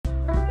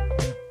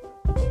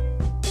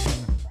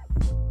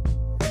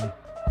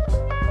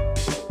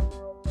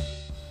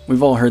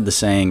We've all heard the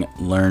saying,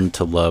 learn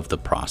to love the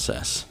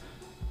process.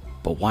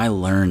 But why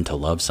learn to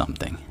love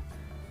something?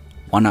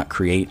 Why not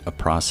create a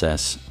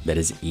process that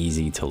is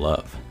easy to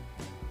love?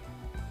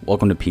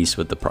 Welcome to Peace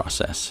with the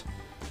Process,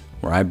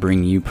 where I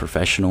bring you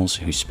professionals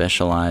who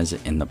specialize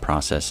in the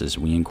processes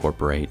we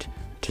incorporate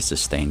to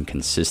sustain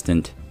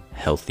consistent,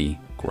 healthy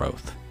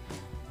growth.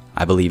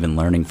 I believe in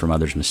learning from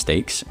others'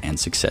 mistakes and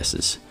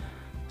successes,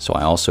 so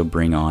I also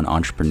bring on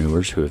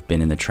entrepreneurs who have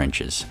been in the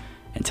trenches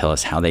and tell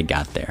us how they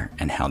got there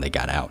and how they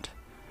got out.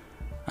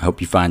 I hope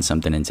you find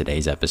something in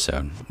today's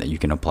episode that you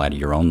can apply to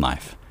your own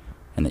life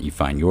and that you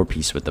find your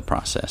peace with the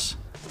process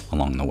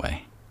along the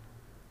way.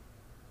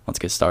 Let's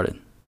get started.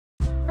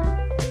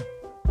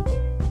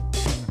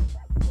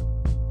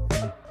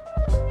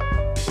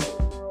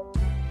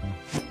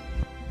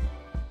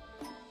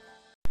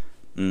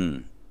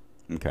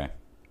 Okay.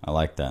 I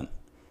like that.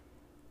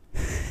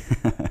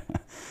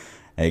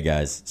 Hey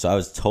guys, so I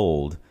was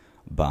told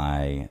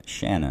by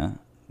Shanna,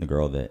 the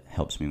girl that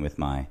helps me with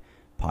my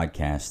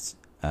podcast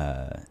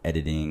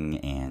editing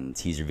and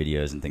teaser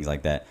videos and things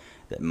like that,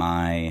 that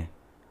my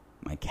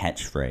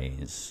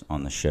catchphrase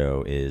on the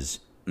show is,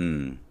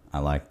 I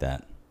like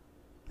that.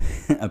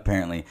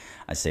 Apparently,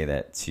 I say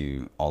that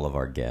to all of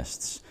our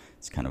guests.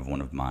 It's kind of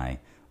one of my,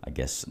 I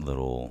guess,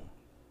 little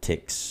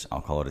ticks. I'll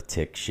call it a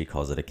tick. She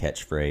calls it a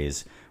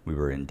catchphrase. We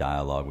were in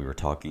dialogue. We were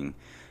talking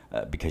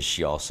because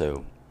she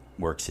also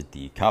works at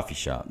the coffee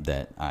shop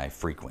that I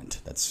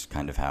frequent. That's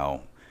kind of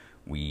how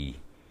we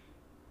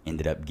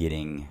ended up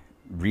getting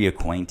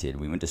reacquainted.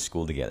 We went to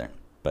school together,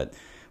 but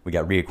we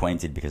got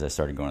reacquainted because I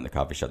started going to the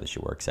coffee shop that she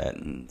works at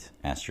and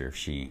asked her if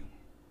she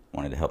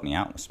wanted to help me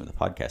out with some of the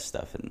podcast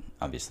stuff, and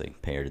obviously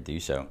pay her to do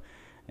so.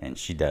 And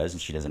she does,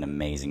 and she does an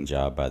amazing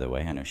job, by the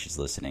way. I know she's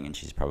listening, and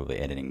she's probably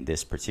editing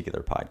this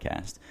particular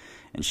podcast.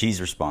 And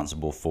she's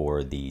responsible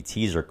for the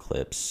teaser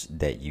clips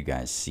that you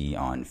guys see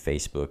on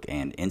Facebook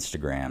and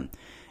Instagram.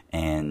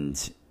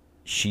 And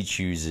she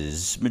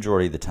chooses,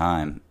 majority of the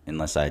time,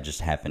 unless I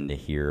just happen to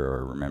hear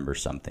or remember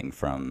something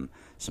from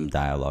some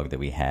dialogue that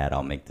we had,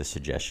 I'll make the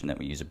suggestion that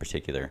we use a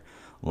particular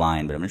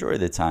line. But a majority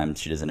of the time,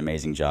 she does an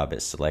amazing job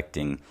at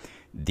selecting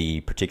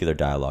the particular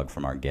dialogue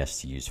from our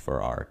guests to use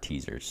for our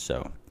teasers.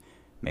 So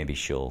maybe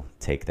she'll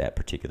take that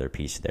particular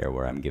piece there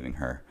where I'm giving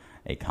her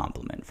a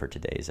compliment for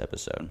today's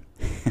episode.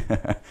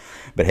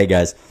 But hey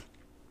guys,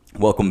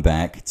 welcome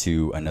back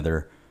to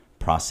another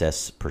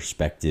Process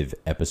Perspective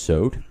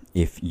episode.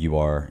 If you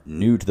are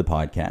new to the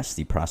podcast,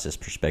 the Process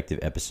Perspective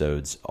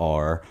episodes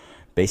are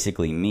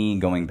basically me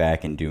going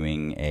back and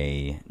doing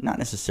not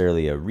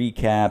necessarily a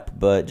recap,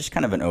 but just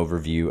kind of an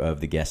overview of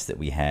the guests that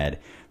we had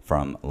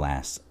from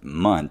last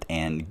month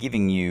and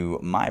giving you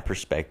my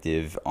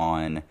perspective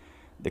on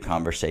the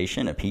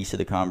conversation, a piece of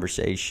the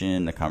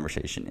conversation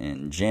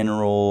in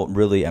general.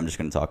 Really, I'm just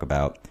going to talk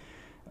about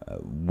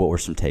what were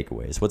some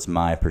takeaways. What's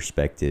my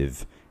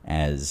perspective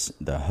as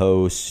the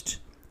host,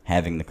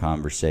 having the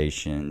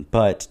conversation.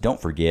 But don't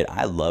forget,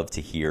 I love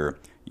to hear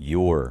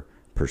your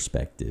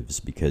perspectives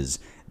because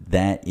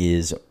that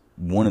is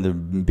one of the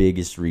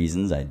biggest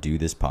reasons I do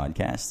this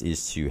podcast,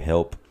 is to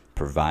help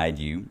provide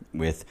you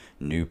with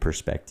new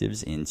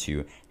perspectives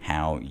into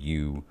how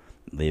you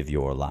live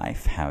your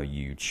life, how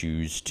you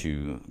choose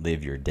to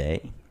live your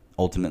day,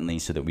 ultimately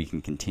so that we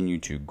can continue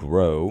to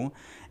grow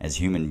as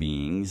human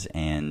beings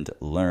and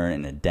learn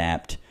and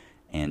adapt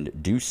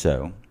and do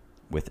so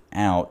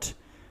without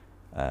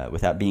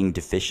being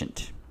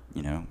deficient,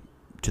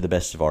 to the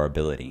best of our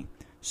ability,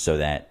 so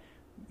that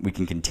we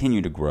can continue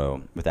to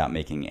grow without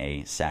making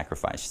a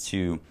sacrifice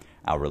to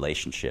our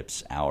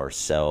relationships,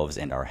 ourselves,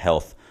 and our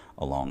health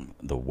along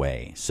the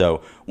way.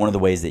 So one of the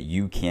ways that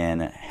you can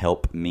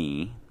help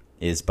me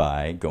is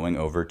by going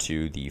over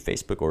to the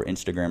Facebook or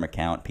Instagram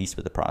account, Peace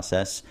with the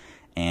Process,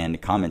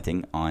 and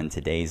commenting on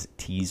today's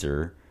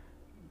teaser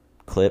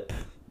clip,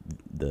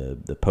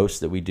 the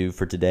post that we do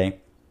for today.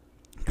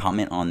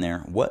 Comment on there.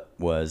 What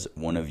was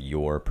one of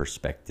your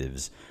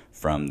perspectives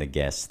from the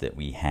guests that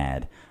we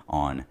had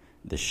on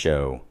the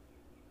show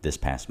this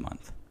past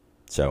month?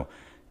 So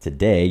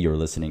today you're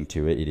listening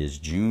to it. It is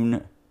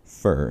June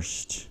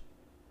 1st.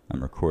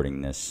 I'm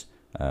recording this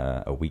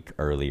a week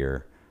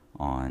earlier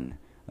on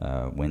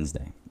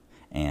Wednesday.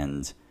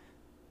 And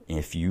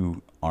if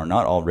you are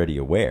not already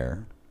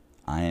aware,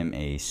 I am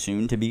a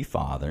soon-to-be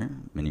father.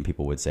 Many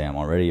people would say I'm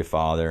already a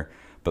father,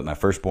 but my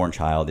firstborn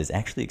child is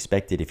actually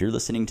expected. If you're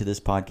listening to this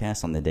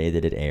podcast on the day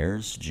that it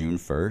airs, June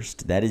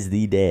 1st, that is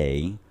the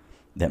day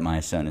that my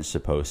son is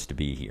supposed to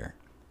be here.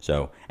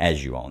 So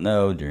as you all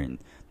know, during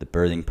the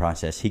birthing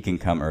process, he can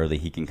come early,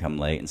 he can come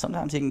late, and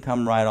sometimes he can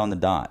come right on the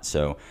dot.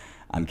 So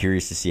I'm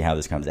curious to see how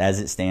this comes. As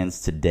it stands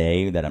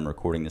today that I'm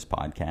recording this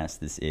podcast,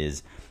 this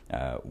is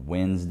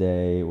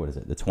Wednesday,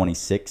 the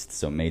 26th,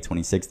 so May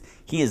 26th.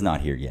 He is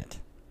not here yet,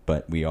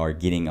 but we are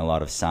getting a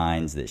lot of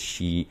signs that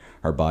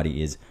her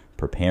body is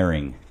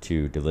preparing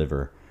to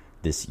deliver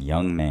this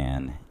young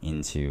man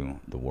into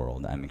the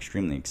world. I'm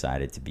extremely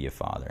excited to be a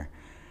father,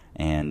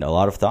 and a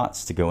lot of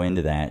thoughts to go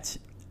into that.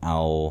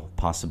 I'll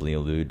possibly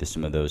allude to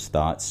some of those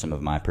thoughts, some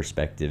of my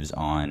perspectives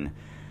on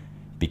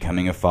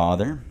becoming a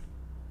father.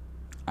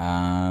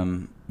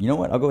 You know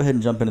what? I'll go ahead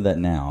and jump into that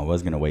now. I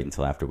was going to wait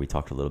until after we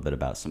talked a little bit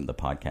about some of the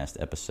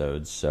podcast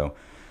episodes. So,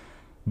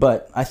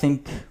 but I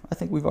think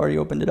we've already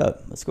opened it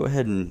up. Let's go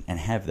ahead and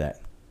have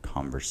that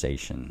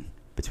conversation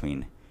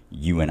between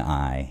you and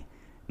I.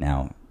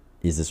 Now,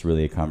 is this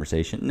really a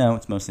conversation? No,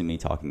 it's mostly me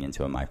talking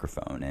into a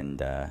microphone,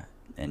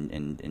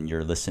 and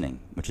you're listening,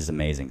 which is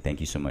amazing.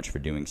 Thank you so much for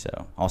doing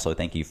so. Also,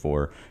 thank you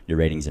for your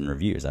ratings and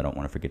reviews. I don't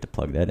want to forget to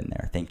plug that in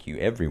there. Thank you,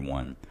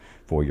 everyone,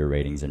 for your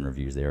ratings and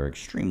reviews. They are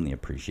extremely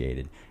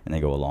appreciated, and they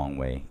go a long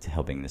way to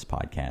helping this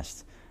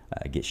podcast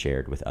get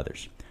shared with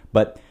others.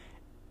 But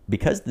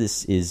because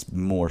this is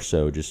more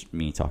so just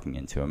me talking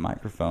into a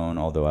microphone,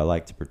 although I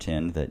like to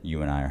pretend that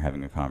you and I are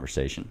having a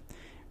conversation,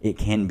 it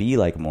can be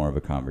like more of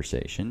a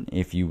conversation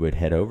if you would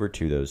head over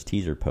to those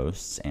teaser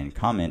posts and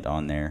comment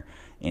on there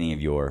any of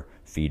your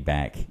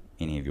feedback,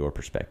 any of your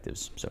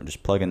perspectives. So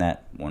just plugging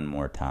that one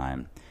more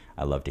time.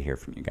 I love to hear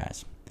from you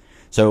guys.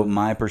 So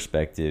my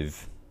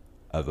perspective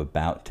of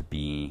about to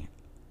be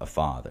a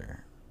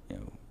father,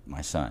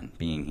 my son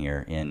being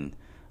here in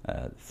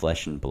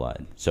flesh and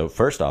blood. So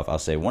first off, I'll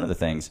say one of the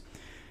things,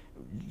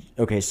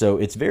 okay, so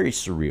it's very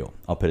surreal.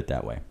 I'll put it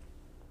that way.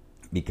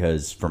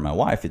 Because for my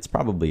wife, it's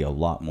probably a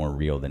lot more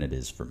real than it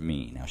is for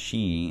me. Now,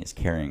 she is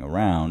carrying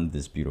around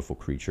this beautiful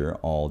creature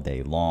all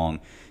day long.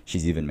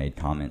 She's even made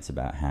comments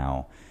about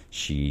how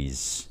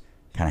she's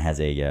kind of has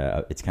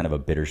it's kind of a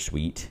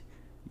bittersweet,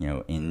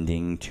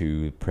 ending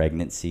to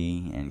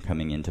pregnancy and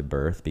coming into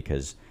birth,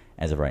 because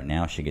as of right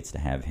now, she gets to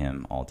have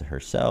him all to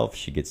herself.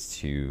 She gets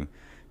to,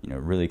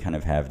 really kind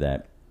of have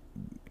that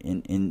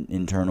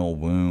internal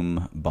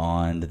womb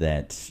bond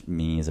that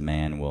me as a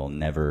man will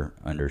never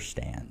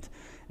understand.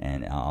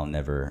 And I'll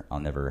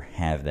never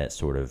have that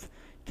sort of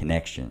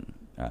connection.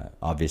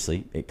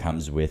 Obviously, it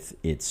comes with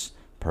its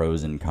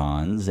pros and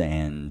cons,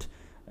 and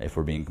if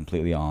we're being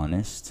completely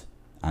honest,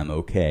 I'm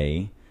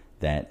okay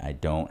that I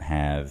don't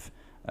have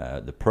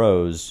the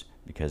pros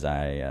because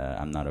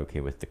I'm not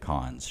okay with the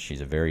cons.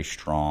 She's a very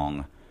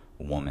strong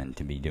woman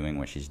to be doing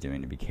what she's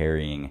doing, to be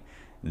carrying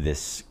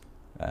this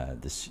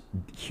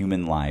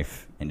human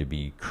life and to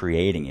be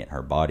creating it.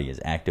 Her body is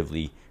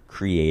actively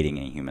creating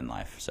a human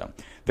life. So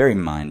very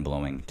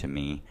mind-blowing to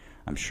me.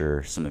 I'm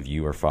sure some of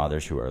you are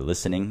fathers who are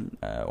listening,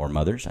 or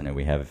mothers. I know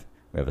we have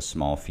a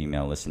small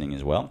female listening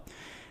as well.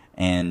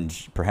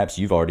 And perhaps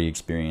you've already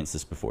experienced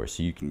this before,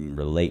 so you can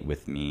relate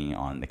with me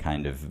on the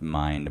kind of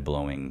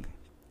mind-blowing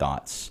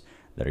thoughts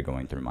that are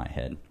going through my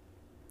head.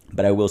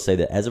 But I will say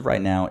that as of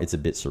right now, it's a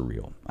bit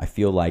surreal. I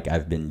feel like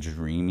I've been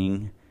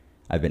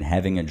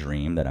having a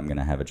dream that I'm going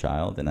to have a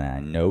child, and I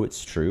know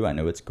it's true. I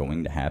know it's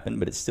going to happen,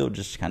 but it still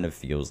just kind of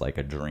feels like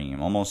a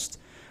dream, almost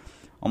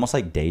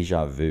like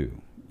deja vu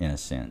in a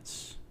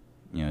sense.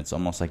 It's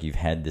almost like you've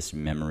had this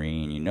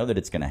memory, and you know that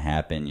it's going to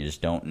happen. You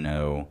just don't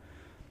know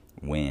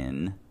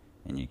when,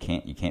 and you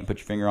can't put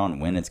your finger on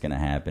when it's going to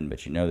happen,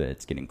 but you know that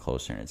it's getting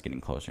closer, and it's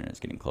getting closer, and it's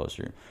getting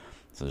closer.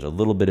 So there's a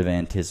little bit of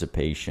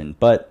anticipation,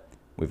 but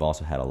we've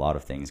also had a lot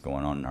of things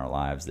going on in our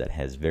lives that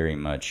has very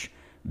much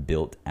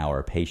built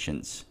our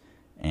patience.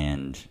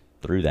 And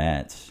through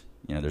that,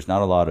 there's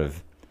not a lot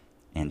of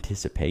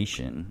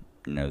anticipation,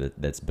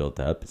 that's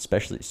built up,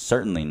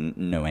 certainly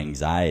no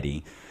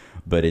anxiety,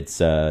 but it's,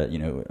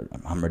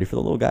 I'm ready for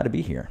the little guy to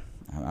be here.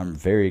 I'm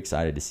very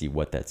excited to see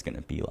what that's going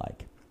to be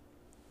like.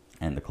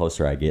 And the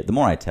closer I get, the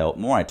more I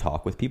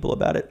talk with people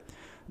about it,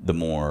 the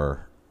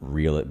more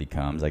real it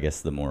becomes. I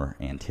guess the more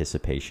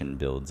anticipation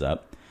builds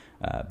up.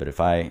 But if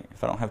I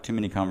don't have too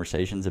many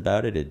conversations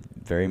about it, it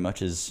very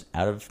much is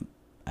out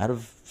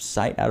of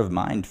sight, out of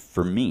mind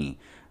for me.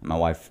 My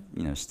wife,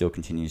 still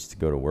continues to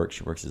go to work.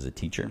 She works as a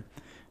teacher,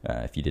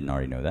 if you didn't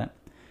already know that.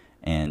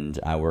 And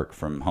I work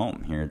from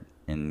home here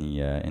in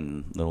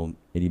the little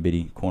itty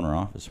bitty corner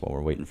office while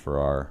we're waiting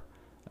for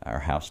our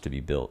house to be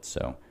built.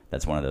 So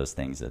that's one of those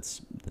things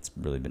that's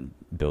really been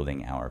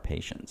building our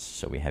patience.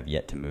 So we have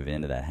yet to move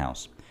into that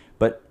house.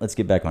 But let's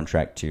get back on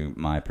track to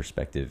my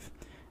perspective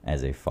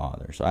as a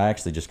father. So I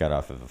actually just got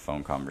off of a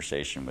phone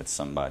conversation with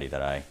somebody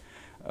that I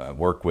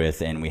work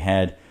with, and we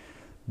had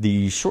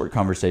the short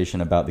conversation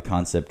about the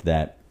concept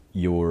that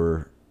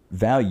your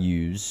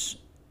values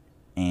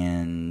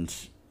and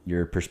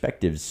your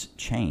perspectives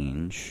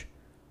change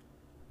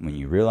when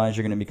you realize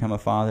you're going to become a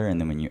father, and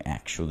then when you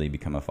actually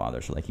become a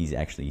father. So like he's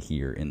actually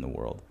here in the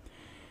world.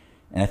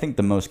 And I think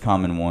the most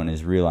common one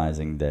is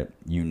realizing that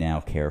you now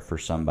care for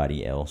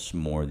somebody else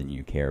more than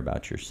you care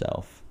about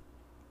yourself.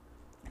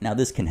 Now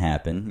this can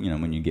happen,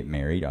 when you get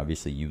married.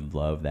 Obviously you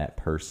love that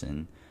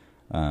person,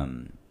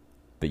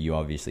 but you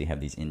obviously have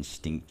these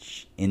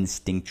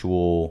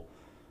instinctual,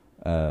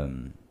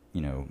 we'll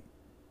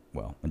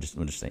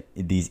just say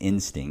these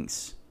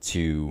instincts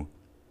to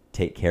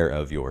take care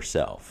of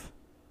yourself.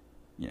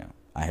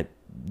 I had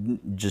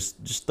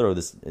just throw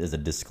this as a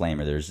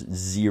disclaimer. There's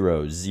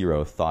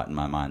zero thought in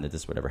my mind that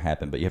this would ever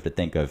happen, but you have to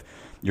think of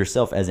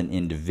yourself as an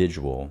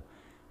individual,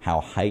 how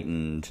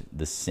heightened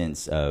the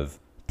sense of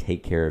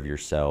take care of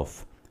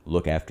yourself,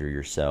 look after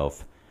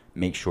yourself,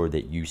 make sure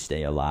that you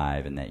stay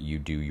alive and that you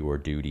do your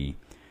duty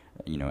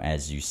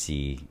as you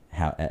see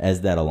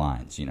as that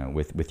aligns,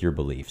 with your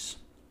beliefs.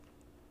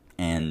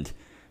 And,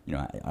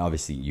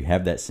 obviously you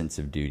have that sense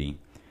of duty,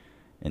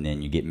 and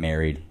then you get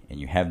married and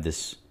you have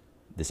this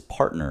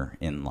partner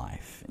in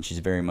life, and she's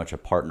very much a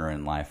partner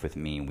in life with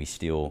me. And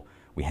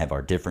we have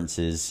our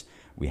differences,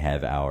 we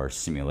have our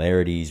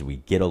similarities, we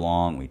get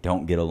along, we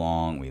don't get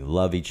along, we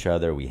love each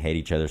other, we hate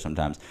each other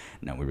sometimes.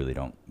 No, we really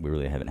don't. We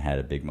really haven't had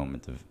a big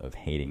moment of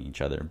hating each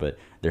other, but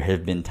there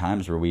have been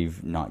times where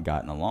we've not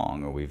gotten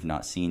along, or we've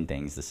not seen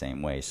things the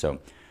same way. So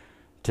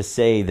to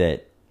say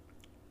that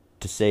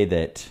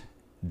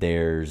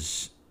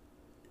there's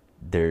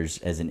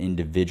as an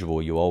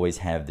individual, you always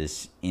have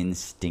this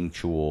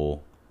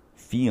instinctual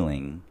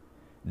feeling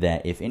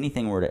that if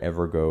anything were to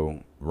ever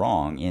go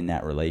wrong in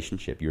that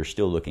relationship, you're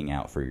still looking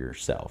out for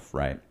yourself,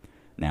 right?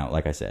 Now,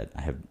 like I said,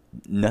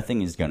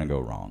 nothing is going to go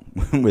wrong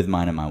with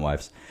mine and my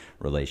wife's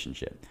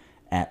relationship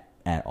at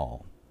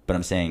all. But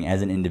I'm saying,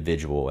 as an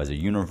individual, as a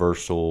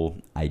universal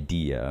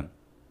idea,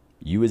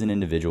 you as an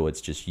individual,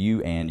 it's just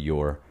you and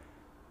your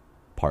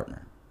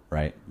partner,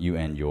 right? You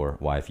and your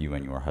wife, you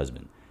and your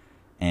husband.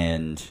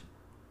 And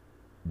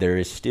there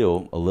is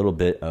still a little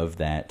bit of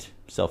that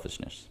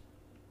selfishness,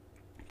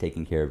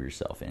 taking care of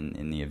yourself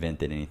in the event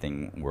that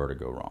anything were to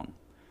go wrong.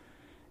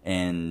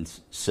 And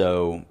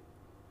so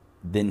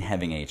then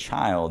having a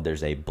child,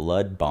 there's a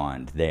blood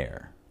bond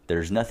there.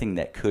 There's nothing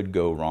that could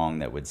go wrong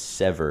that would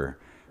sever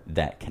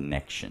that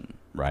connection,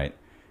 right?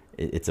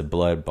 It's a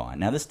blood bond.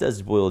 Now, this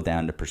does boil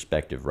down to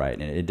perspective, right?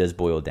 And it does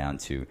boil down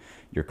to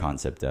your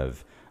concept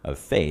of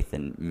faith,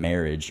 and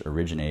marriage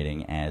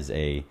originating as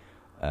a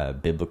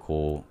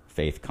biblical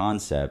faith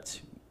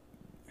concept,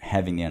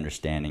 having the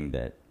understanding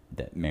that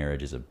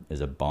marriage is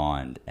a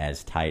bond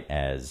as tight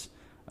as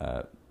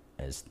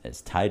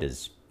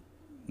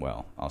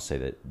well. I'll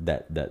say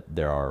that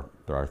there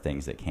are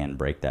things that can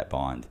break that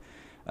bond,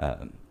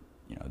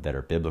 that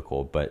are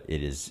biblical, but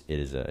it is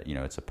a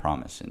it's a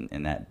promise,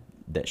 and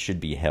that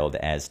should be held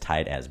as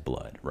tight as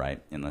blood,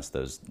 right? Unless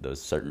those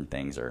certain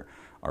things are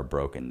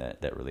broken,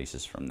 that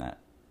releases from that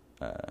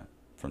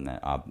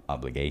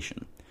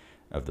obligation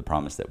of the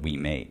promise that we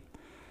made.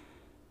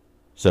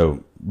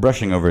 So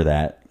brushing over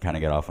that, kind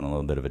of got off on a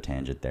little bit of a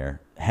tangent there.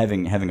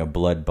 Having a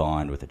blood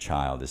bond with a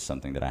child is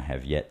something that I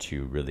have yet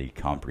to really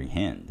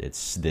comprehend.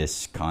 It's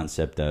this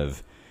concept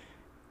of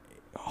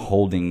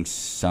holding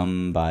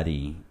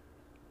somebody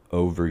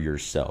over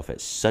yourself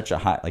at such a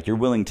high, like you're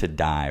willing to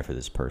die for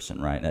this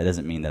person, right? That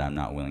doesn't mean that I'm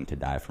not willing to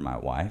die for my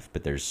wife,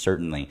 but there's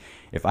certainly,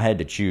 if I had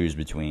to choose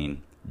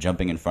between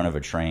jumping in front of a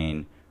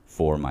train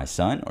for my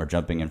son or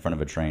jumping in front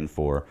of a train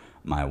for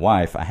my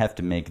wife, I have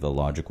to make the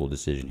logical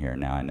decision here.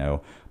 Now, I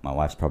know my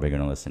wife's probably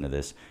going to listen to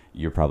this.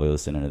 You're probably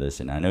listening to this,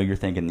 and I know you're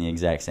thinking the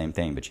exact same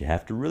thing, but you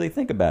have to really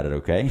think about it,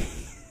 okay?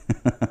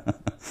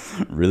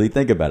 Really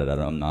think about it.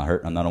 I'm not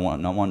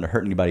wanting to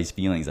hurt anybody's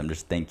feelings. I'm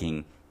just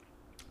thinking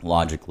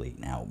logically.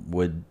 Now,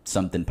 would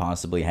something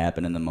possibly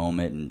happen in the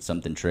moment and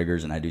something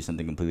triggers and I do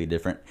something completely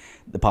different?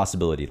 The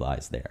possibility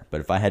lies there.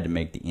 But if I had to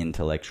make the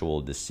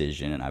intellectual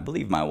decision, and I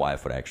believe my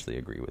wife would actually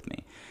agree with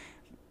me,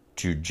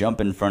 to jump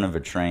in front of a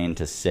train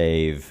to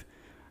save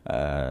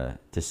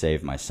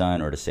my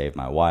son or to save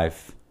my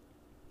wife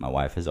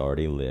has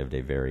already lived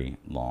a very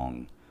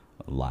long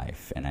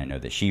life, and I know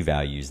that she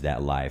values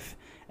that life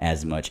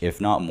as much, if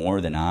not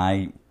more, than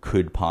I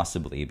could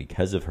possibly,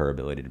 because of her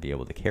ability to be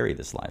able to carry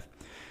this life.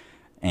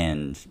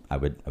 And I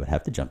would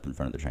have to jump in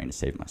front of the train to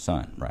save my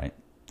son, right?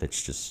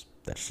 That's just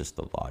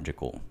the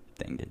logical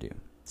thing to do.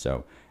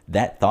 So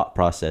that thought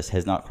process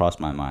has not crossed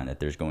my mind, that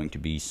there's going to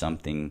be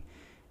something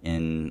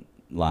in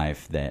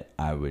life that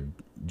I would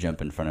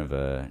jump in front of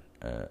a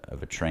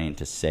train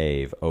to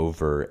save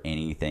over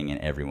anything and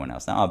everyone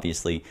else. Now,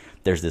 obviously,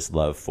 there's this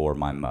love for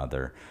my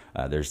mother.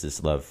 There's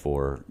this love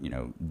for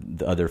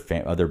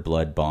the other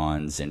blood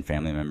bonds and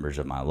family members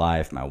of my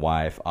life, my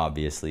wife.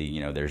 Obviously,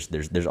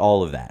 there's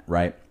all of that,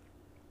 right?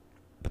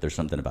 But there's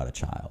something about a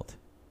child.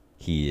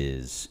 He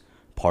is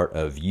part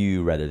of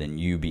you rather than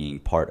you being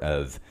part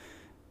of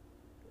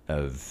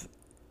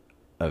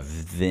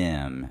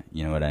them.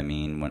 You know what I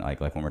mean? When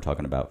like when we're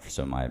talking about,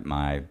 so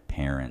my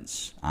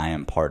parents, I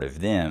am part of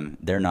them.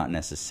 They're not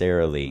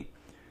necessarily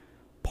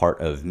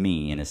part of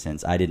me in a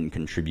sense. I didn't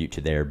contribute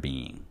to their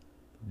being.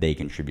 They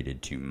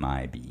contributed to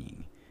my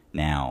being.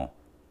 Now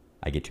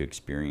I get to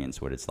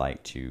experience what it's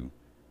like to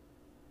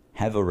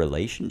have a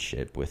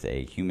relationship with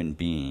a human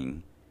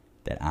being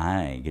that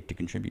I get to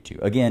contribute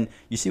to. Again,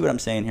 you see what I'm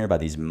saying here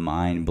about these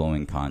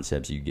mind-blowing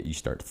concepts you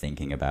start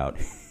thinking about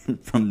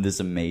from this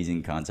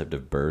amazing concept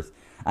of birth.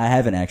 I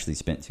haven't actually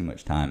spent too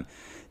much time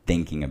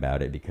thinking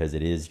about it because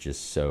it is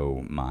just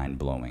so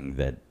mind-blowing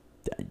that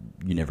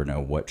you never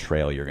know what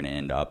trail you're going to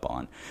end up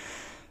on.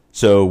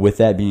 So with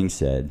that being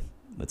said,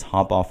 let's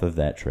hop off of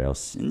that trail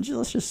and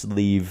let's just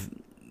leave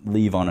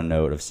on a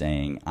note of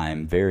saying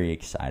I'm very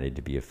excited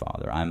to be a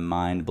father. I'm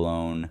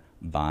mind-blown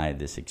by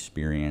this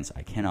experience.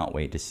 I cannot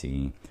wait to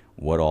see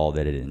what all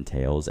that it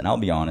entails. And I'll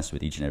be honest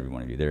with each and every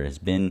one of you. There has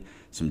been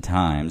some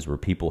times where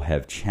people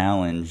have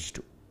challenged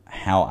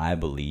how I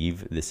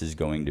believe this is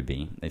going to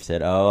be. They've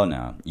said, oh,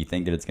 no, you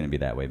think that it's going to be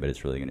that way, but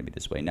it's really going to be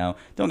this way. Now,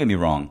 don't get me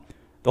wrong.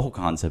 The whole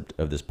concept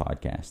of this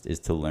podcast is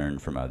to learn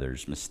from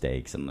others'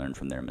 mistakes and learn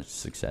from their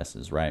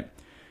successes, right?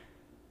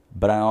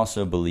 But I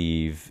also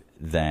believe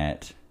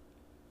that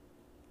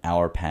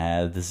our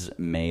paths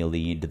may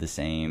lead to the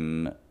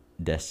same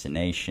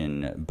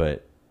destination,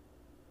 but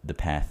the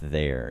path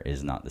there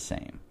is not the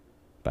same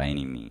by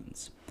any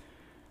means.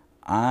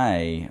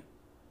 I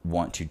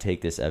want to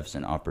take this as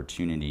an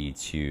opportunity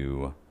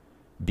to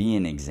be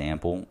an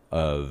example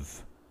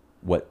of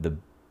what the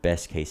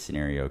best case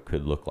scenario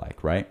could look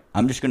like, right?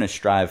 I'm just going to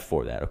strive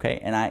for that, okay?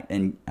 And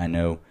I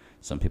know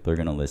some people are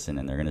going to listen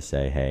and they're going to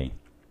say, hey,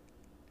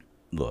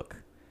 look,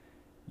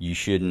 you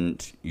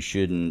shouldn't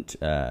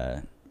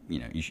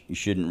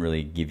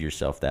really give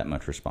yourself that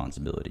much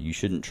responsibility. You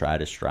shouldn't try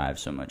to strive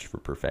so much for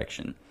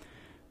perfection.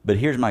 But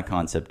here's my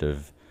concept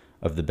of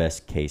the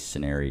best case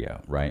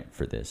scenario, right,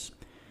 for this,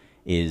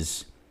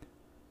 is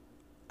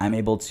I'm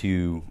able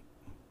to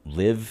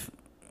live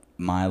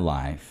my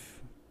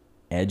life,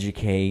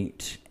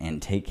 educate,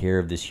 and take care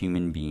of this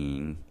human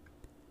being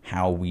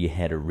how we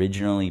had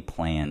originally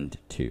planned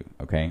to,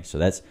 okay?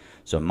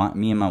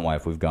 Me and my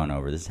wife, we've gone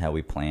over, this is how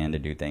we plan to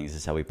do things,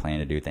 this is how we plan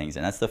to do things,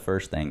 and that's the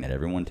first thing that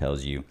everyone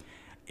tells you,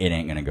 it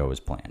ain't going to go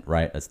as planned,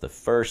 right? That's the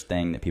first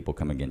thing that people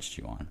come against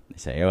you on. They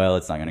say, oh, well,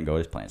 it's not going to go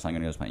as planned. It's not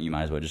going to go as planned. You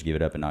might as well just give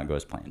it up and not go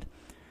as planned.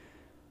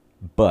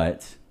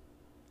 But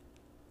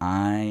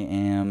I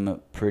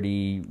am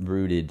pretty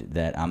rooted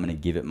that I'm going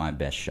to give it my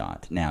best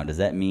shot. Now, does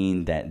that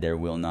mean that there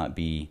will not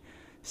be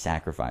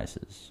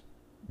sacrifices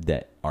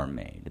that are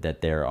made? That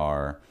there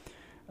are,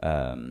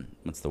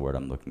 what's the word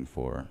I'm looking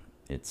for?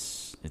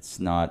 It's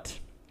not,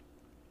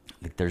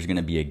 like there's going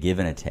to be a give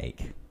and a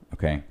take,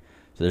 okay?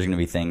 So there's going to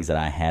be things that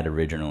I had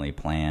originally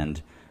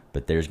planned,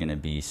 but there's going to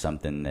be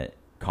something that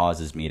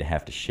causes me to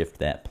have to shift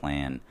that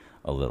plan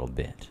a little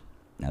bit.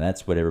 Now,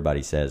 that's what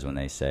everybody says when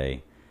they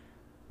say,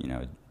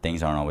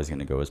 things aren't always going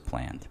to go as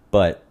planned.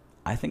 But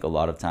I think a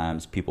lot of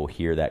times people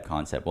hear that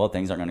concept, well,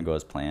 things aren't going to go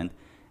as planned.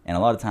 And a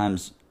lot of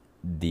times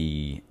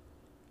the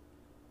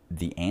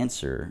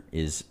answer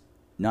is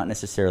not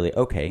necessarily,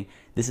 okay,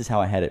 this is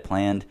how I had it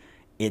planned.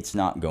 It's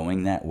not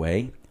going that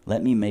way.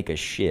 Let me make a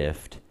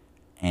shift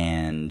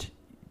and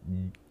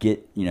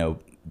get,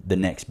 the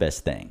next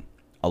best thing.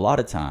 A lot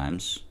of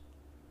times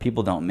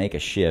people don't make a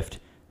shift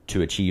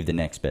to achieve the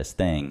next best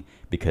thing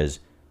because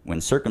when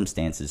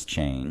circumstances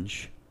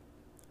change,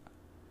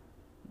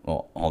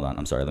 well, hold on,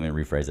 I'm sorry, let me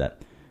rephrase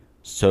that.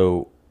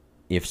 So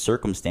if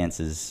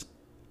circumstances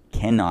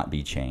cannot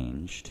be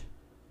changed,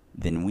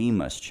 then we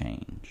must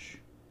change.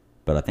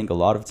 But I think a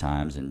lot of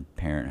times in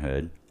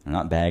parenthood, I'm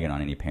not bagging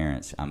on any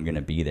parents, I'm going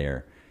to be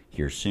there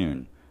here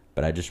soon,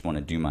 but I just want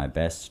to do my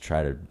best to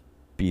try to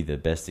be the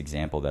best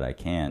example that I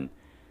can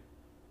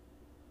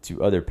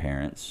to other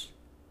parents.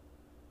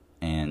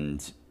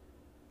 And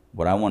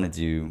what I want to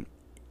do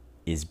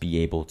is be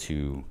able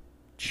to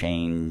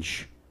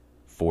change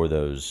for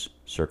those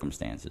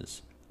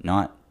circumstances,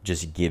 not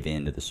just give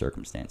in to the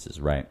circumstances,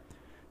 right?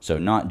 So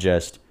not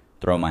just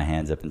throw my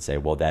hands up and say,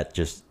 well,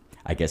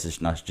 I guess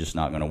it's just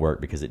not going to work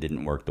because it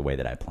didn't work the way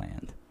that I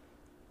planned.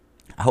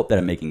 I hope that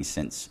I'm making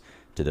sense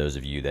to those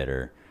of you that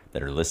are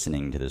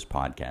listening to this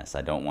podcast.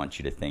 I don't want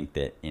you to think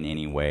that in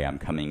any way I'm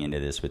coming into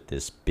this with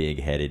this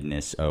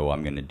big-headedness, oh,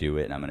 I'm going to do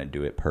it, and I'm going to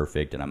do it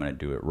perfect, and I'm going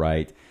to do it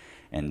right,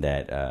 and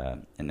that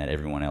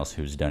everyone else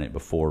who's done it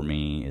before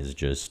me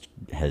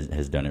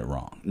has done it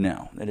wrong.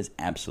 No, that is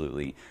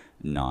absolutely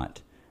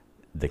not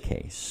the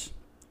case.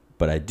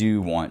 But I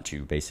do want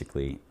to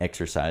basically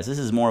exercise. This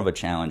is more of a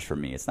challenge for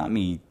me. It's not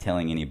me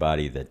telling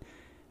anybody that,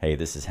 hey,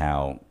 this is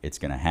how it's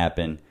going to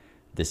happen.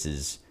 This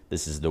is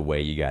the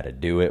way you got to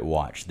do it.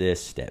 Watch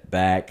this. Step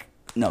back.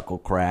 Knuckle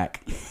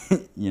crack.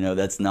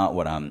 That's not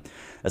what I'm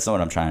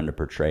trying to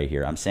portray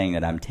here. I'm saying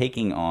that I'm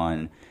taking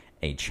on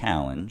a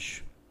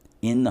challenge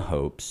in the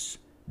hopes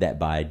that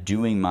by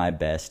doing my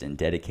best and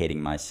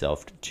dedicating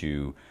myself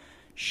to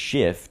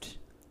shift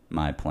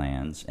my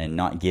plans and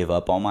not give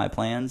up on my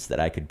plans, that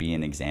I could be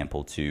an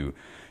example to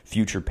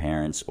future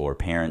parents or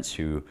parents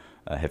who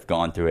have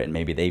gone through it and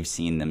maybe they've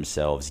seen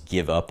themselves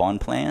give up on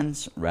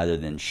plans rather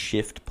than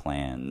shift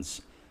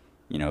plans,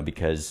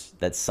 because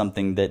that's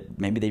something that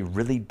maybe they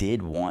really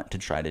did want to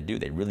try to do.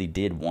 They really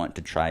did want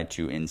to try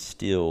to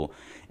instill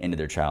into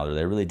their child, or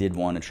they really did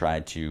want to try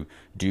to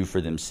do for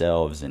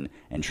themselves and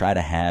try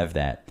to have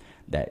that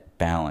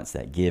balance,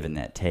 that give and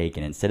that take.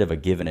 And instead of a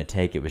give and a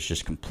take, it was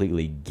just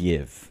completely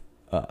give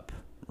up,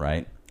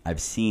 right? I've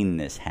seen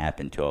this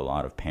happen to a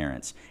lot of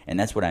parents, and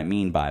that's what I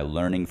mean by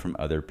learning from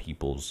other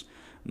people's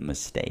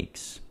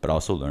mistakes, but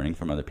also learning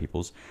from other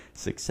people's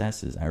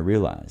successes. I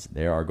realize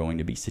there are going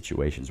to be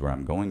situations where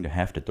I'm going to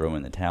have to throw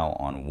in the towel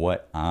on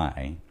what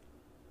I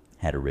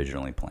had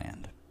originally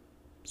planned.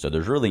 So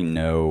there's really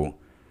no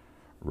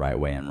right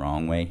way and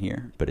wrong way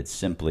here, but it's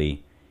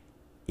simply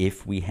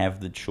if we have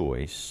the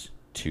choice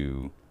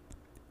to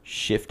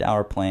shift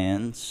our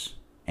plans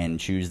and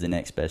choose the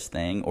next best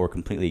thing or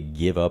completely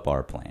give up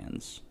our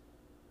plans,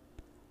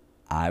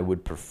 I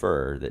would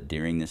prefer that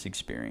during this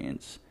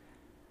experience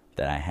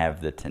that I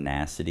have the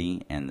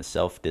tenacity and the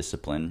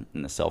self-discipline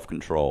and the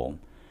self-control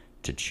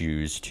to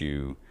choose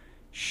to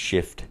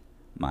shift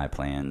my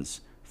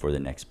plans for the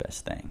next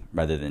best thing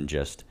rather than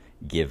just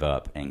give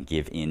up and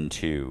give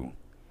into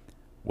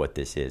what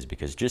this is.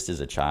 Because just as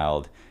a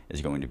child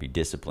is going to be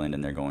disciplined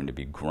and they're going to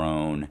be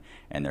grown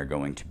and they're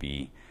going to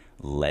be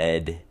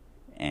led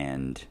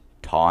and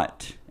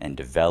taught and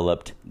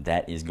developed,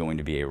 that is going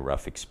to be a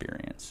rough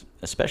experience,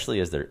 especially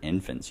as they're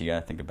infants. You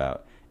got to think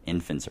about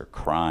infants are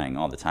crying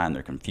all the time.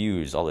 They're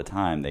confused all the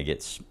time. They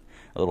get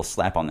a little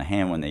slap on the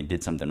hand when they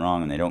did something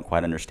wrong and they don't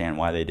quite understand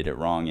why they did it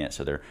wrong yet.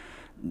 So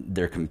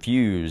they're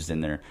confused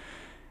and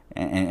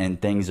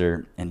things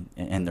are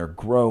and they're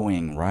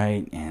growing,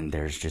 right? And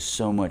there's just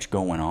so much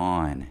going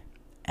on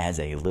as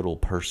a little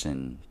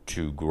person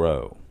to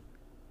grow.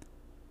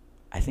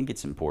 I think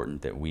it's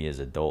important that we as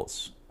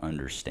adults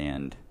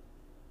understand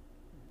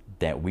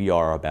that we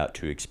are about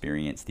to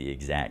experience the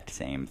exact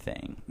same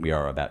thing. We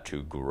are about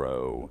to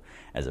grow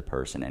as a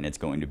person, and it's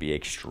going to be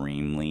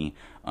extremely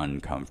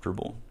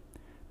uncomfortable.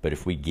 But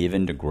if we give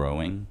into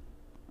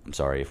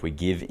if we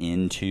give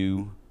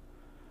into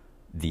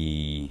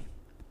the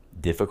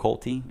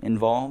difficulty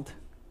involved,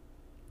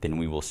 then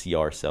we will see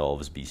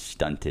ourselves be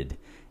stunted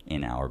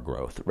in our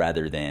growth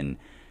rather than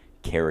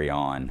carry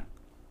on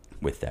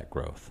with that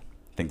growth.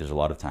 I think there's a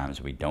lot of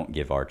times we don't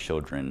give our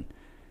children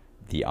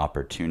the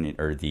opportunity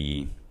or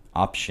the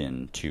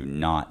option to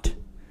not,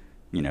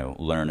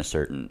 learn a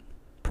certain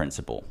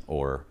principle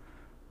or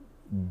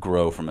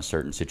grow from a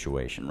certain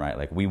situation, right?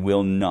 Like, we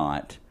will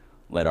not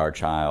let our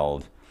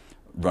child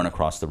run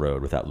across the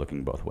road without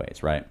looking both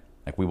ways, right?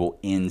 Like, we will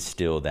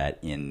instill that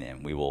in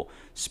them. We will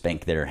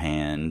spank their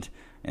hand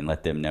and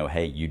let them know,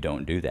 hey, you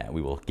don't do that.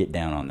 We will get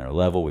down on their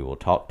level. We will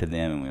talk to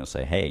them and we will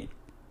say, hey,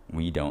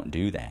 we don't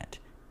do that,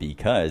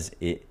 because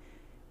it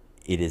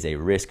is a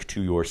risk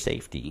to your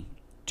safety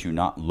to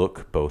not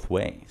look both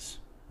ways,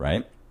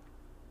 right?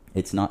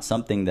 It's not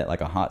something that,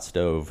 like a hot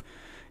stove,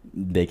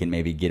 they can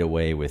maybe get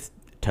away with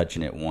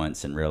touching it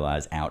once and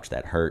realize, ouch,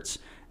 that hurts.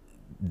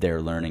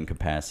 Their learning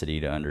capacity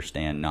to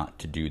understand not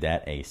to do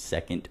that a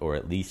second or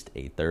at least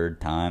a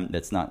third time,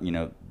 that's not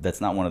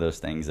one of those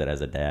things that as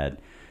a dad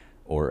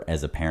or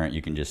as a parent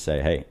you can just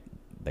say, hey,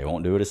 they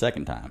won't do it a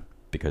second time,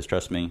 because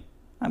trust me,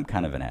 I'm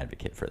kind of an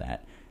advocate for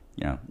that.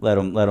 Let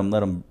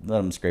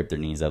them scrape their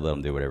knees, let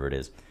them do whatever it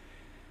is.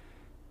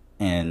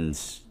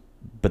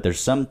 But there's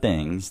some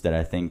things that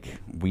I think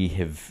we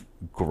have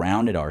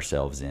grounded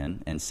ourselves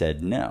in and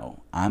said,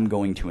 no, I'm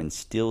going to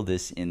instill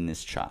this in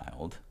this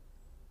child,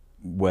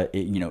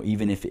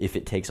 even if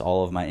it takes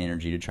all of my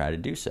energy to try to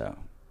do so.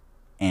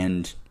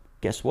 And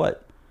guess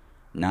what?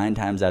 9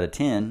 times out of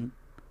 10,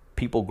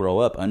 people grow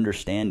up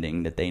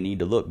understanding that they need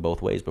to look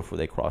both ways before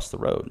they cross the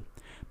road.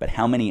 But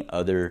how many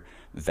other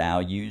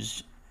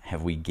values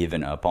have we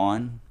given up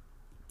on?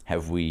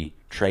 Have we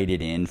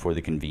traded in for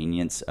the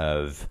convenience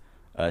of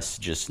us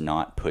just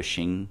not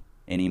pushing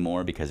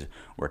anymore because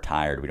we're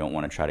tired? We don't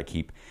want to try to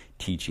keep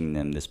teaching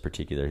them this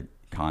particular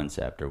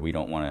concept, or we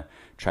don't want to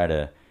try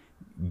to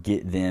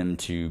get them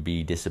to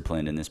be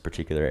disciplined in this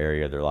particular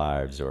area of their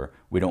lives, or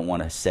we don't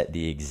want to set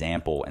the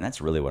example. And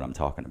that's really what I'm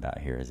talking about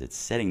here, is it's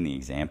setting the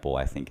example.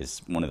 I think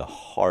is one of the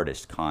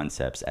hardest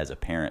concepts as a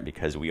parent,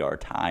 because we are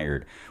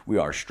tired, we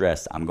are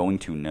stressed. I'm going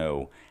to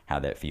know how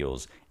that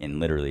feels in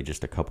literally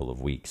just a couple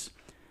of weeks.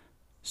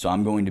 So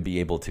I'm going to be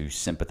able to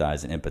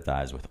sympathize and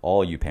empathize with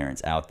all you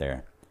parents out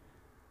there.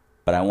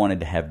 But I wanted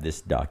to have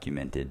this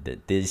documented,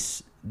 that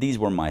these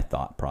were my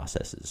thought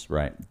processes,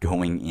 right,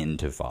 going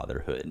into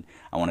fatherhood.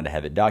 I wanted to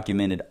have it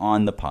documented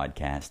on the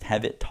podcast,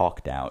 have it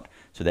talked out,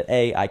 so that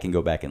I can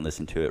go back and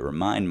listen to it,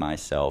 remind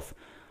myself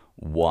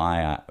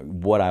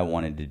what I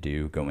wanted to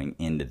do going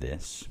into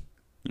this,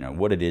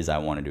 what it is I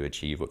wanted to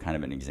achieve, what kind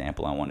of an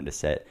example I wanted to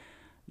set,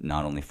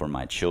 not only for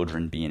my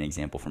children, be an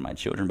example for my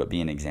children, but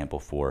be an example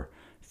for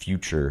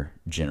future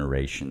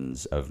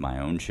generations of my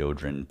own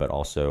children, but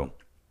also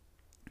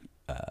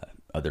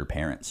other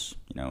parents,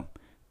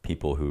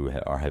 people who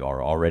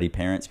are already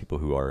parents, people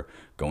who are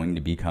going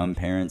to become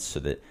parents, so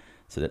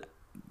that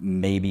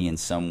maybe in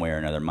some way or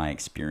another my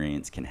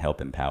experience can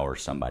help empower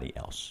somebody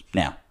else.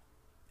 Now,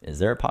 is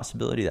there a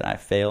possibility that I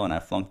fail and I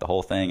flunk the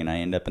whole thing and I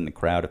end up in the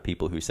crowd of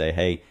people who say,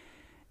 hey,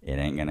 it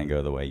ain't going to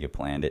go the way you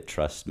planned it.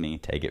 Trust me.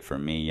 Take it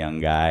from me, young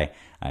guy.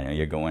 I know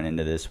you're going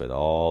into this with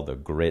all the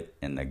grit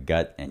and the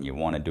gut, and you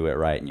want to do it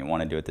right, and you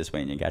want to do it this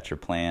way, and you got your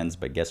plans.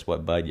 But guess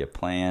what, bud? Your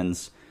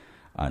plans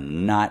are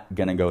not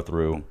going to go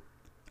through.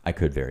 I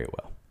could very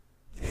well.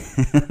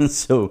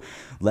 So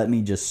let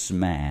me just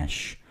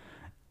smash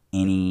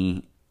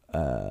any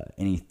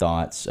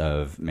thoughts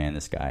of, man,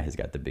 this guy has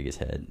got the biggest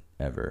head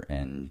ever,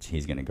 and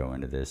he's going to go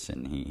into this,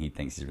 and he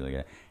thinks he's really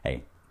good.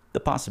 Hey, the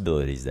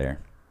possibility's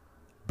there.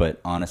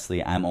 But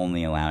honestly, I'm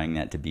only allowing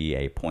that to be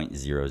a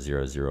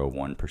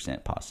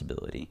 0.0001%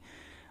 possibility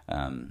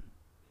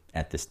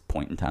at this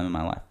point in time in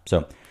my life.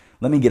 So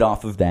let me get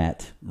off of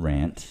that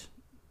rant.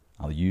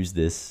 I'll use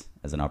this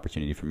as an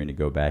opportunity for me to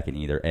go back and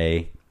either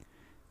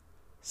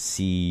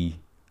see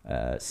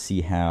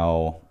see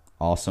how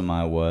awesome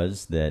I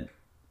was that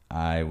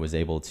I was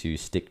able to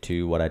stick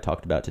to what I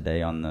talked about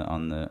today on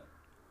the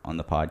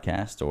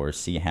podcast, or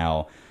see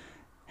how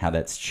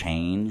that's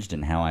changed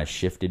and how I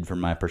shifted from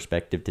my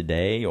perspective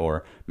today.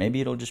 Or maybe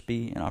it'll just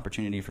be an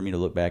opportunity for me to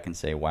look back and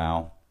say,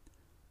 wow,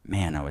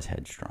 man, I was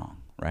headstrong,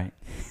 right?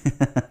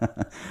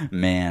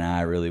 Man,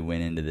 I really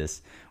went into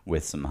this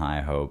with some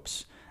high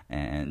hopes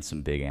and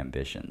some big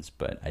ambitions.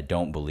 But I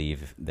don't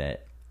believe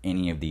that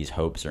any of these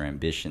hopes or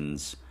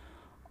ambitions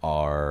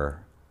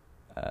are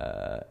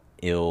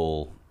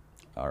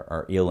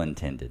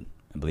ill-intended.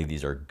 I believe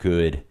these are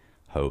good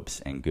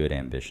hopes and good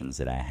ambitions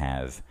that I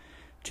have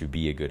to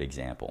be a good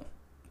example.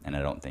 And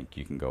I don't think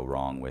you can go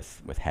wrong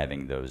with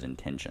having those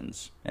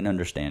intentions and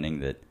understanding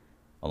that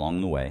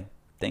along the way,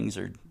 things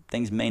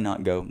may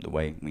not go the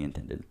way we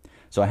intended.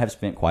 So I have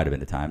spent quite a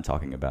bit of time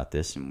talking about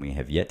this, and we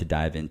have yet to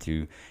dive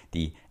into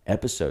the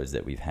episodes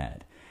that we've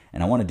had.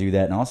 And I want to do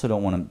that, and I also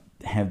don't want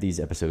to have these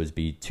episodes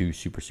be too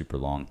super, super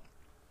long,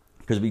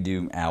 because we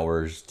do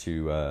hours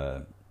to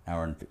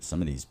hour, and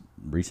some of these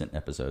recent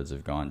episodes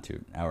have gone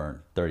to hour and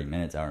 30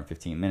 minutes, hour and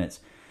 15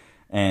 minutes.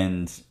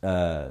 And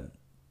I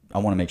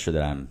want to make sure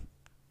that I'm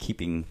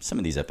keeping some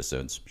of these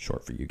episodes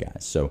short for you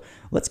guys. So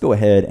let's go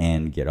ahead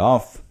and get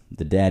off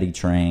the daddy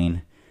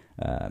train.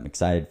 I'm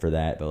excited for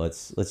that, but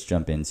let's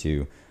jump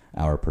into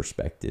our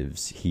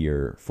perspectives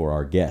here for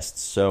our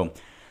guests. So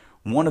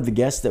one of the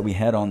guests that we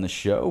had on the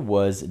show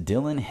was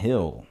Dylan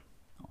Hill,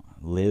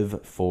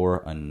 Live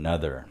for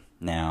Another.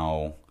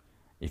 Now,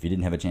 if you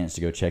didn't have a chance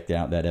to go check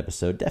out that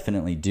episode,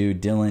 definitely do.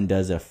 Dylan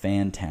does a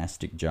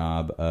fantastic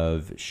job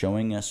of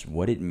showing us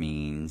what it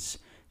means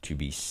to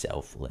be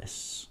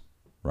selfless,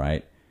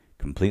 right?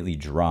 Completely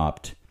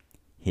dropped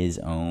his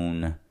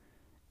own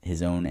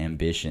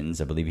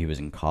ambitions. I believe he was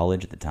in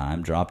college at the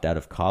time, dropped out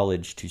of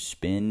college to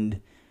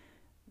spend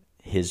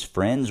his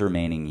friend's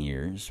remaining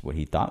years, what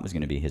he thought was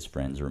going to be his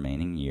friend's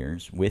remaining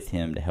years, with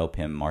him to help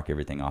him mark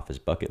everything off his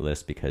bucket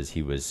list, because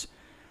he was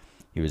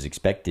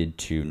expected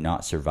to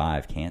not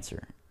survive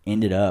cancer.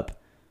 Ended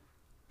up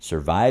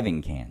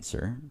surviving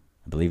cancer.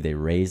 I believe they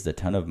raised a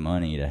ton of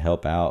money to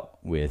help out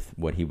with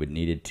what he would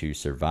needed to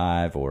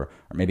survive, or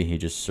maybe he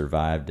just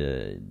survived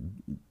it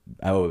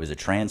was a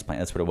transplant.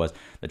 That's what it was.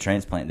 The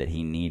transplant that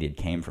he needed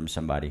came from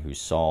somebody who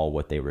saw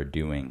what they were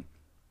doing.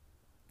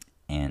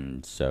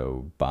 And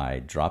so by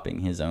dropping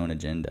his own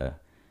agenda,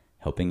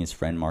 helping his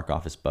friend mark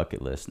off his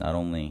bucket list, not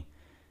only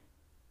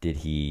did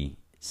he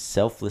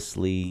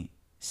selflessly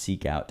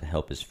seek out to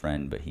help his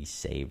friend, but he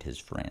saved his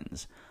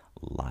friend's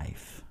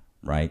life,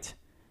 right?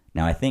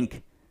 Now, I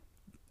think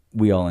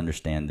we all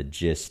understand the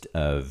gist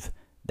of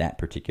that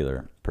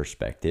particular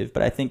perspective,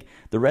 but I think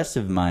the rest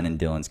of mine and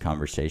Dylan's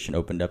conversation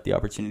opened up the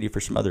opportunity for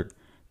some other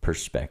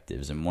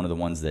perspectives. And one of the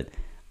ones that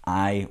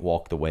I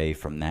walked away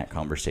from that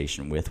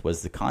conversation with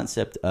was the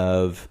concept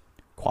of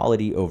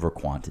quality over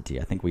quantity.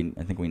 I think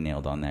we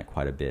nailed on that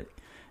quite a bit.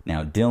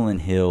 Now,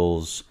 Dylan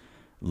Hill's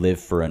Live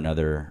for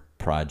Another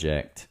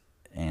project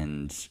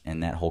and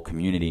that whole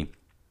community,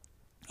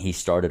 he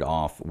started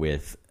off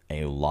with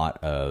a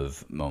lot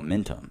of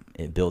momentum.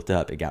 It built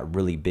up. It got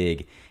really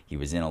big. He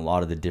was in a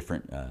lot of the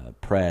different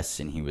press,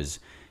 and he was,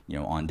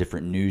 on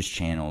different news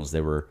channels.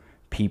 There were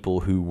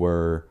people who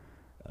were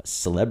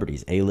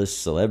celebrities,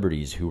 A-list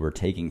celebrities, who were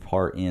taking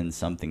part in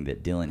something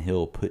that Dylan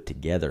Hill put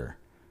together.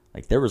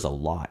 Like, there was a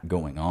lot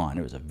going on.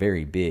 It was a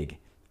very big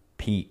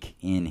peak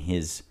in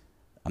his,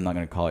 I'm not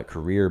going to call it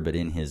career, but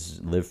in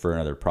his Live for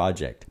Another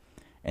project.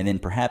 And then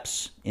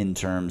perhaps in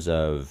terms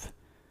of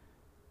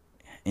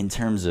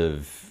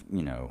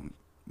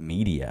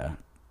media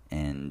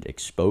and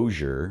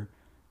exposure,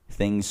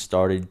 things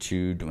started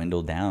to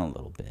dwindle down a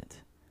little bit.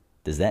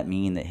 Does that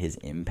mean that his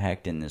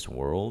impact in this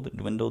world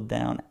dwindled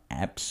down?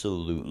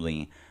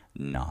 Absolutely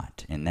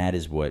not. And that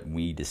is what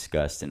we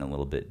discussed in a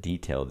little bit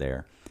detail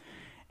there.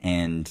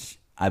 And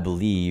I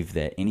believe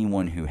that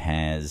anyone who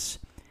has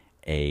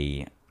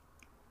a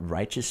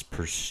righteous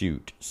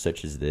pursuit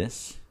such as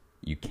this,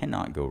 you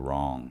cannot go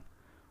wrong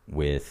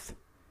with.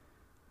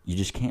 You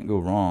just can't go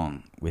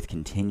wrong with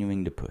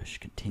continuing to push.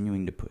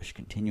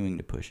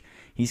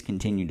 He's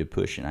continued to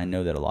push, and I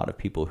know that a lot of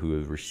people who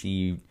have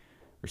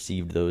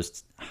received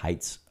those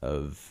heights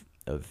of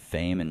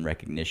fame and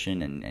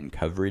recognition and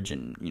coverage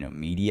and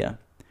media,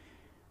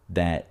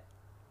 that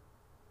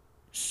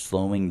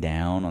slowing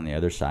down on the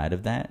other side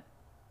of that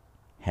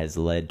has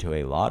led to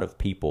a lot of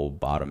people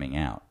bottoming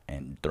out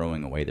and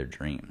throwing away their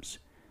dreams.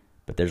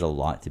 But there's a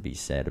lot to be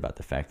said about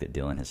the fact that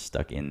Dylan has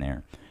stuck in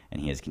there,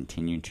 and he has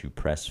continued to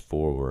press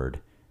forward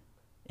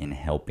in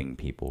helping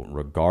people,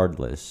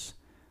 regardless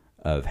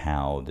of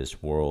how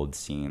this world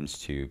seems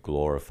to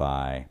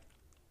glorify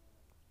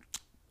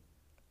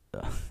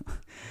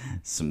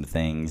some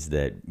things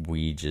that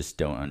we just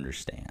don't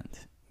understand.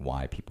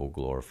 Why people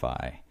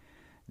glorify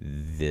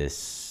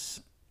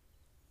this.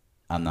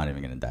 I'm not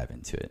even going to dive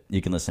into it.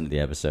 You can listen to the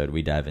episode.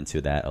 We dive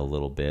into that a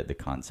little bit, the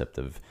concept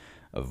of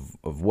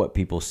what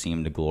people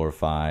seem to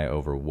glorify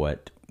over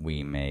what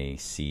we may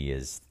see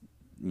as,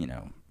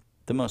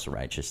 the most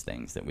righteous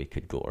things that we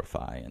could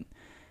glorify,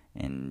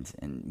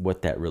 and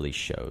what that really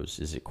shows.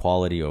 Is it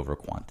quality over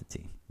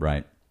quantity,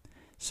 right?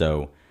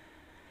 So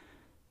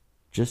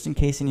just in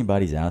case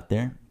anybody's out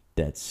there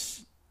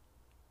that's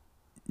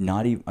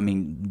not even, I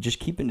mean, just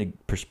keep into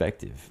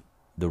perspective.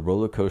 The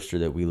roller coaster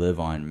that we live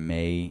on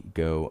may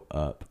go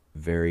up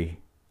very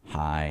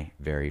high,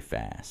 very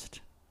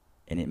fast,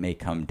 and it may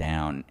come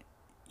down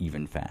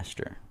even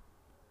faster.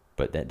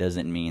 But that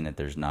doesn't mean that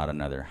there's not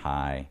another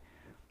high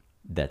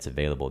that's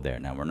available there.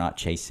 Now, we're not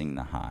chasing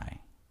the high.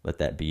 Let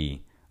that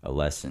be a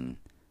lesson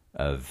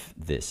of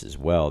this as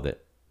well,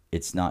 that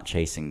it's not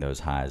chasing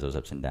those highs, those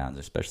ups and downs,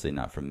 especially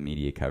not from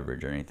media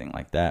coverage or anything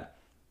like that,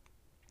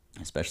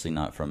 especially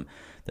not from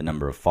the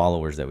number of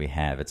followers that we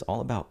have. It's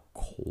all about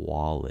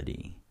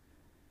quality.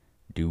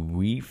 Do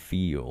we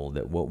feel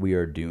that what we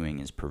are doing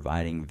is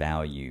providing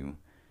value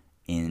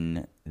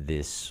in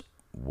this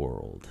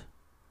world?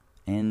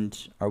 And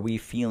are we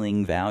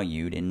feeling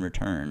valued in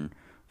return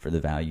for the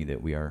value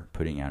that we are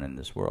putting out in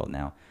this world?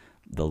 Now,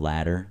 the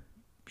latter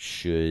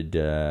should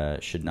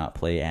not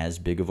play as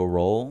big of a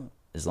role.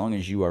 As long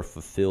as you are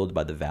fulfilled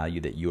by the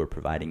value that you are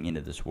providing into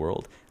this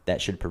world,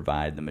 that should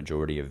provide the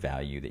majority of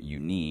value that you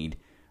need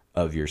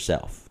of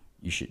yourself.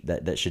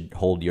 That should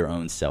hold your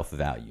own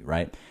self-value,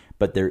 right?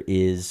 But there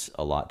is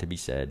a lot to be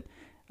said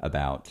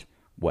about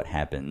what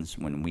happens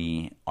when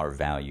we are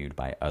valued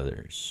by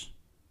others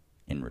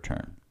in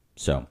return.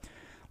 So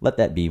let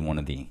that be one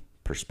of the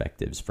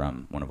perspectives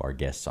from one of our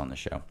guests on the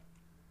show.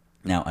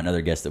 Now,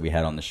 another guest that we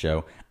had on the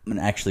show, I'm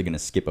actually going to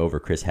skip over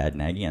Chris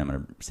Hadnagy, and I'm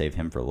going to save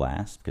him for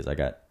last because I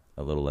got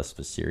a little less of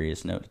a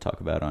serious note to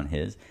talk about on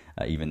his,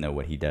 even though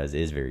what he does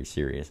is very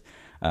serious.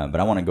 But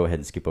I want to go ahead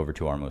and skip over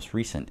to our most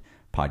recent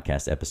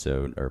podcast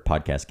episode or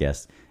podcast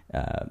guest,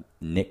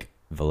 Nick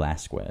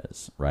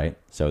Velasquez, right?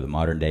 So the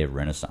modern day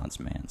Renaissance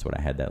man. That's what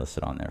I had that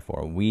listed on there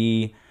for.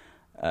 We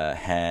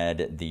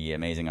had the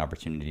amazing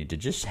opportunity to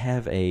just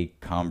have a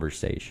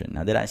conversation.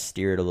 Now, did I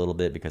steer it a little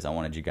bit because I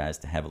wanted you guys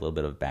to have a little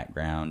bit of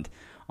background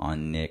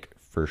on Nick?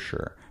 For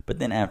sure. But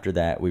then after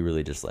that, we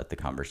really just let the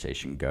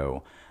conversation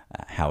go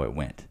how it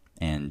went.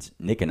 And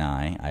Nick and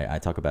I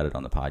talk about it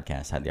on the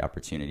podcast, had the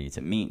opportunity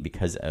to meet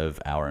because of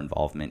our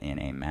involvement in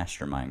a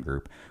mastermind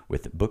group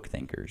with Book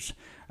Thinkers,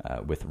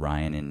 with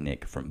Ryan and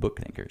Nick from Book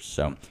Thinkers.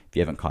 So if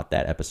you haven't caught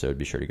that episode,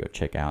 be sure to go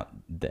check out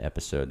the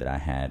episode that I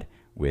had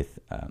with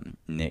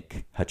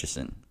Nick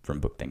Hutchison from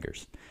Book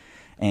Thinkers.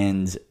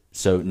 And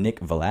so Nick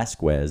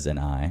Velasquez and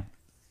I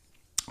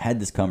had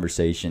this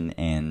conversation,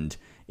 and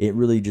it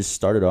really just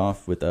started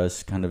off with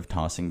us kind of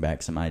tossing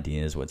back some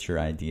ideas. What's your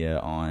idea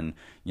on,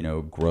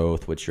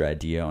 growth? What's your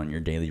idea on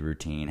your daily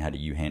routine? How do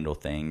you handle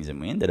things?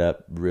 And we ended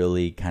up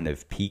really kind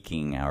of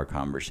piquing our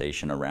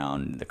conversation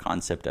around the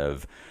concept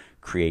of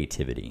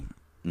creativity.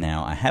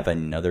 Now, I have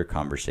another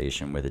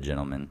conversation with a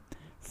gentleman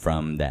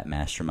from that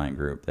mastermind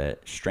group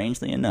that,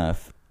 strangely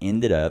enough,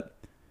 ended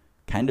up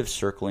kind of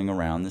circling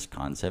around this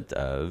concept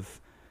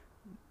of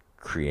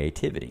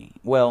creativity.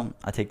 Well,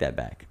 I take that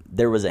back.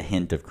 There was a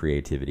hint of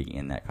creativity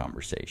in that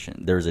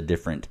conversation. There was a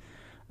different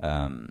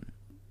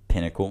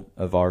pinnacle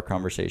of our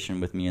conversation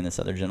with me and this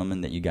other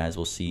gentleman that you guys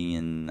will see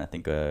in, I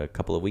think, a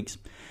couple of weeks.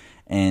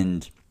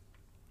 And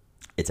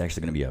it's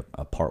actually going to be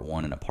a part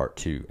 1 and a part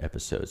 2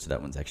 episode. So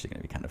that one's actually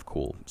going to be kind of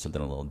cool.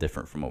 Something a little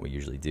different from what we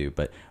usually do.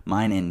 But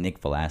mine and Nick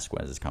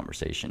Velasquez's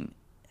conversation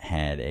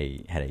had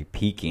a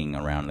peeking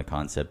around the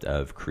concept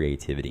of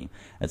creativity.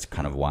 That's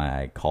kind of why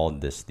I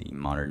called this the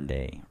modern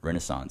day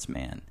Renaissance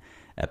man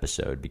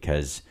episode,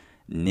 because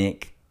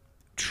Nick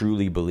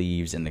truly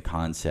believes in the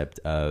concept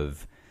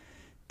of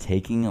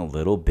taking a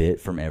little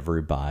bit from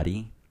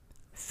everybody,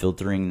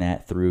 filtering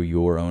that through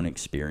your own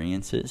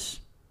experiences,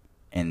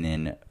 and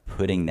then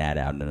putting that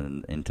out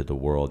into the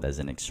world as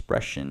an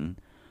expression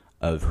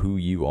of who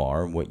you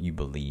are, what you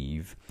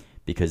believe,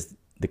 because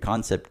the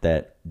concept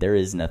that there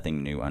is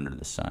nothing new under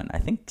the sun. I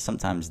think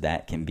sometimes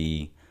that can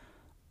be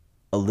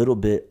a little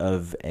bit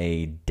of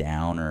a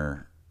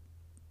downer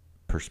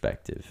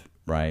perspective,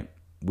 right?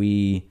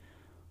 We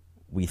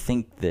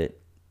think that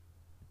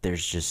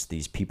there's just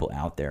these people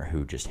out there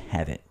who just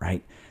have it,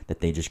 right? That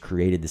they just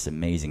created this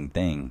amazing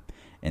thing,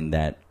 and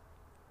that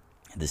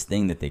this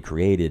thing that they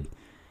created,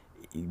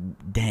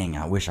 dang,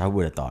 I wish I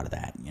would have thought of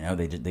that.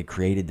 They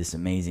created this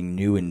amazing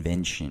new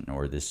invention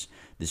or this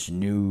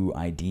new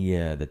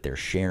idea that they're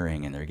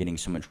sharing, and they're getting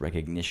so much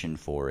recognition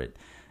for it.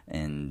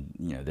 And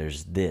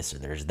there's this or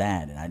there's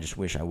that, and I just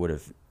wish I would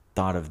have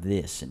thought of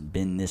this and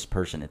been this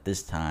person at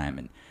this time,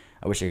 and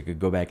I wish I could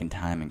go back in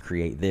time and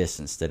create this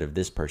instead of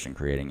this person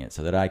creating it,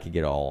 so that I could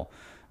get all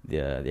the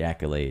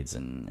accolades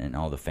and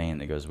all the fame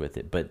that goes with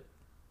it. But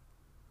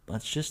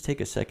let's just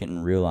take a second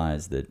and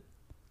realize that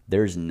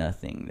there's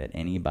nothing that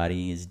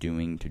anybody is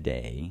doing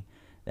today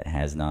that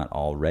has not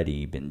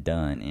already been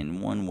done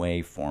in one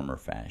way, form, or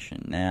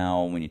fashion.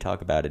 Now, when you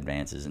talk about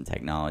advances in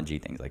technology,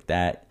 things like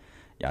that,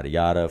 yada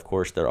yada, of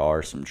course there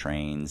are some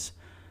trains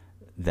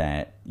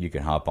that you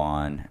can hop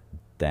on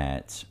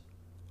that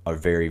are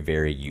very,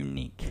 very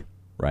unique,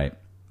 right?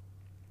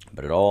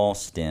 But it all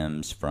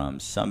stems from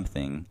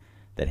something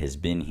that has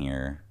been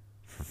here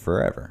for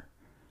forever.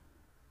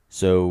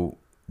 So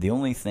The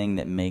only thing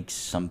that makes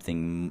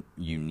something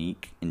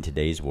unique in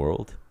today's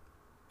world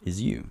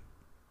is you.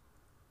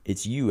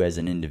 It's you as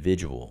an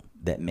individual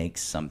that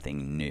makes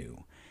something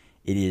new.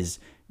 It is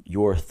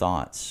your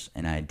thoughts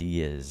and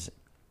ideas,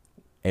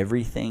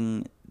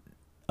 everything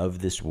of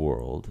this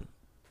world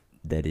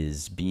that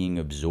is being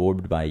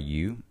absorbed by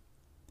you.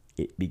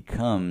 It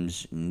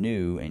becomes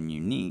new and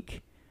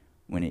unique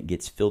when it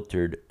gets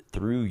filtered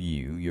through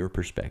you, your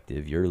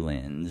perspective, your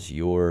lens,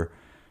 your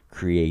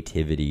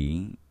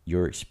creativity,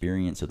 your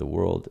experience of the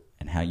world,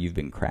 and how you've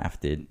been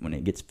crafted. When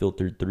it gets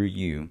filtered through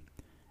you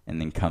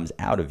and then comes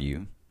out of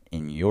you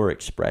in your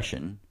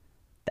expression,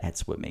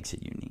 that's what makes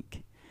it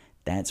unique.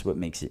 That's what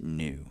makes it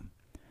new.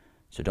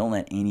 So don't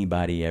let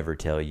anybody ever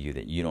tell you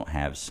that you don't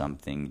have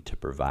something to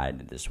provide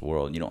to this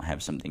world. You don't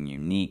have something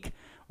unique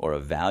or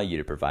of value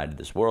to provide to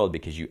this world,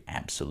 because you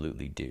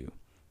absolutely do.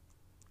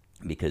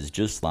 Because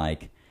just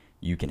like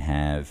you can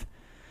have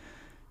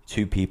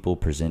two people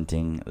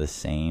presenting the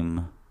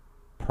same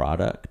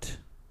product,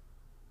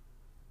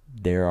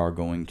 there are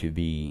going to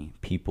be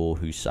people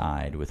who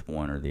side with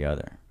one or the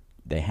other.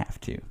 They have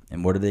to.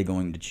 And what are they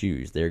going to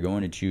choose? They're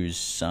going to choose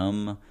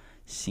some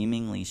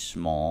seemingly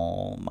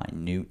small,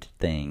 minute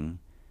thing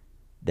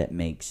that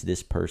makes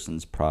this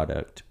person's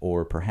product,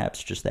 or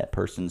perhaps just that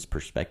person's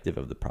perspective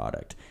of the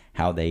product,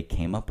 how they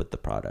came up with the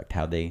product,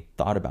 how they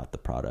thought about the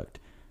product.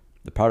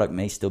 The product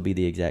may still be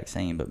the exact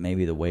same, but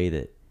maybe the way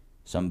that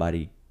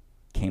somebody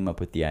came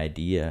up with the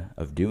idea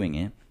of doing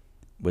it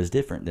was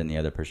different than the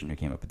other person who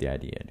came up with the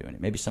idea of doing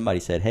it. Maybe somebody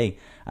said, hey,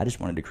 I just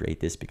wanted to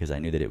create this because I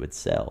knew that it would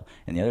sell.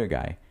 And the other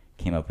guy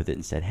came up with it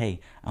and said, hey,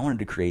 I wanted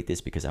to create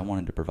this because I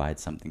wanted to provide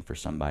something for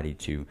somebody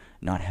to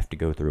not have to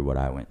go through what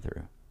I went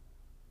through.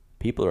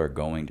 People are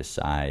going to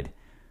side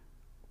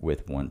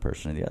with one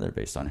person or the other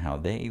based on how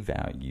they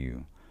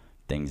value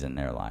things in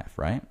their life,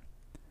 right?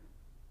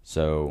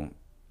 So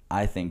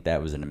I think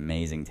that was an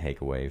amazing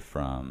takeaway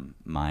from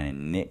mine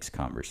and Nick's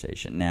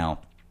conversation. Now,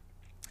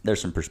 there's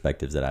some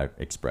perspectives that I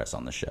express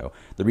on the show.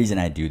 The reason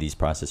I do these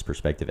process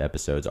perspective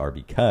episodes are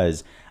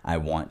because I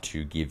want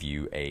to give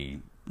you a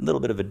little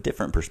bit of a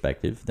different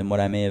perspective than what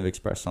I may have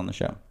expressed on the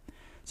show.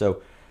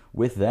 So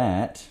with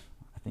that,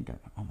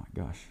 oh my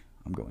gosh,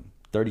 I'm going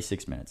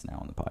 36 minutes now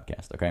on the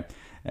podcast,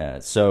 okay?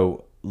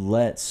 So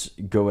let's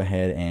go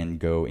ahead and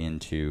go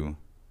into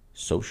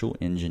social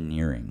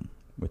engineering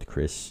with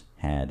Chris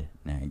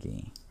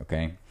Hadnagy,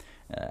 okay?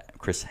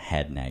 Chris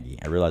Hadnagy.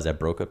 I realized I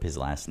broke up his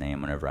last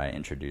name whenever I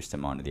introduced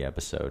him onto the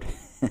episode.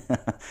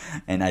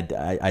 And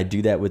I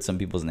do that with some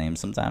people's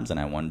names sometimes, and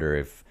I wonder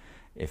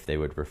if they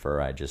would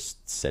prefer I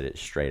just said it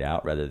straight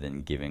out rather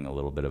than giving a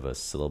little bit of a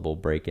syllable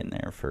break in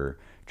there for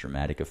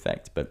dramatic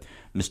effect. But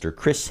Mr.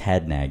 Chris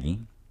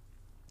Hadnagy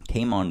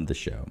came on the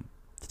show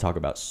to talk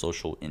about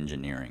social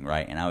engineering,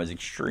 right? And I was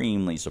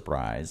extremely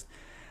surprised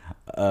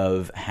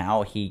of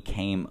how he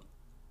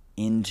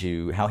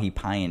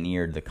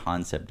pioneered the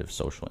concept of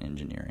social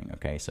engineering,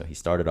 okay? So he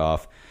started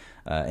off,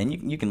 and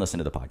you can listen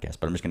to the podcast,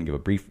 but I'm just going to give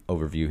a brief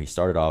overview. He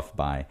started off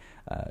by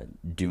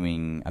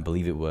doing, I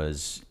believe it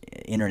was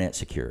internet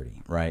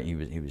security, right?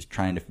 He was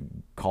trying to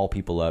call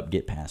people up,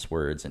 get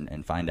passwords,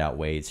 and find out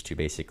ways to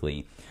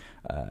basically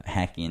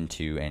hack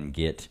into and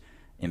get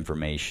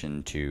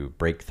information to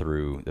break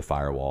through the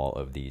firewall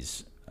of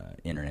these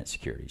internet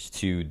securities,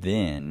 to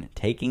then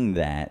taking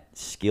that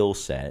skill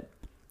set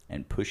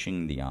and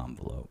pushing the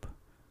envelope,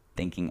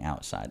 thinking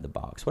outside the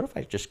box. What if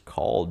I just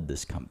called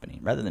this company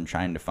rather than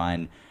trying to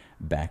find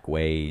back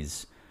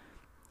ways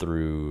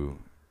through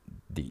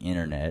the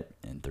internet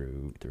and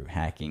through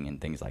hacking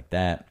and things like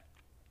that?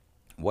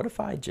 What if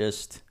I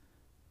just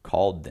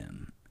called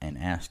them and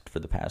asked for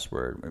the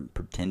password and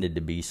pretended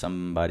to be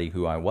somebody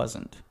who I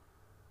wasn't?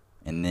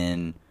 And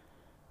then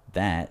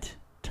that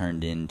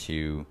turned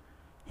into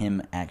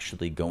him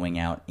actually going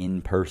out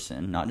in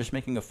person, not just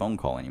making a phone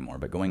call anymore,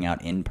 but going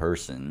out in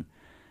person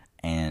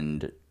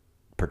and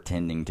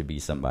pretending to be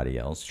somebody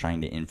else, trying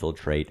to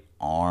infiltrate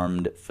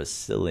armed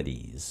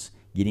facilities,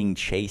 getting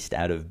chased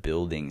out of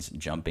buildings,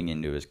 jumping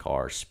into his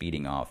car,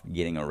 speeding off,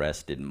 getting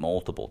arrested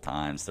multiple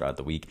times throughout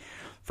the week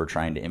for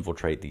trying to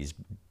infiltrate these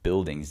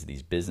buildings,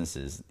 these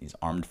businesses, these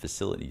armed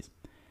facilities.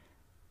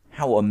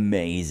 How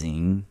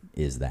amazing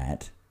is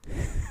that?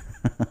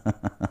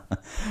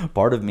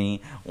 Part of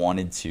me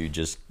wanted to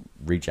just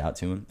reach out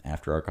to him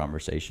after our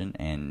conversation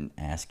and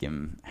ask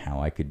him how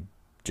I could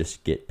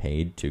just get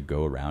paid to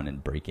go around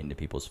and break into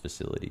people's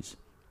facilities.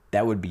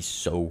 That would be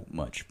so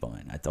much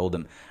fun.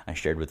 I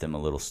shared with him a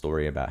little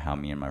story about how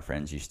me and my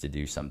friends used to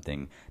do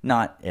something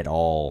not at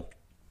all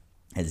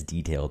as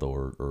detailed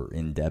or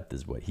in-depth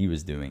as what he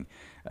was doing,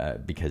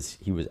 because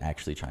he was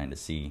actually trying to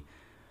see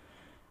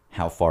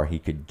how far he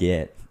could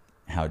get,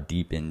 how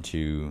deep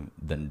into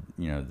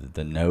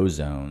the no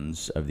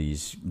zones of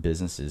these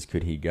businesses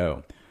could he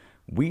go.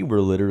 We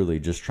were literally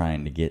just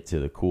trying to get to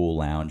the cool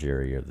lounge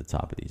area of the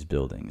top of these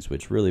buildings,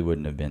 which really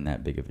wouldn't have been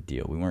that big of a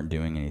deal. We weren't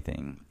doing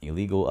anything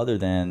illegal other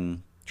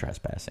than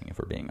trespassing, if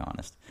we're being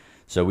honest.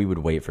 So we would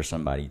wait for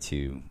somebody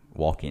to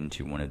walk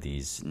into one of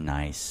these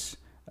nice,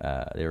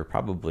 they were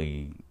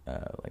probably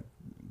like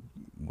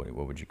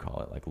what would you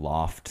call it? Like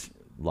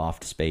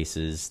loft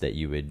spaces that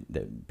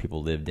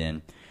people lived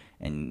in.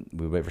 And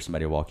we would wait for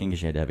somebody to walk in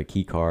because you had to have a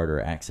key card or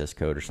access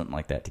code or something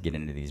like that to get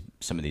into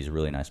some of these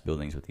really nice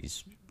buildings with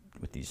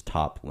these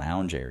top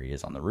lounge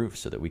areas on the roof,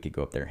 so that we could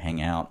go up there,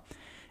 hang out,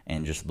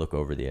 and just look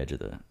over the edge of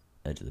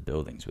the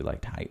buildings. We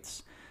liked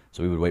heights,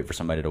 so we would wait for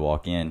somebody to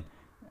walk in,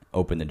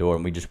 open the door,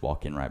 and we just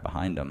walk in right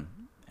behind them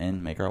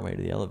and make our way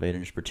to the elevator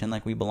and just pretend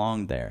like we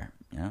belonged there.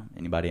 You know,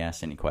 anybody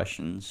asked any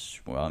questions?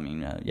 Well, I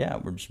mean, yeah,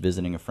 we're just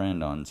visiting a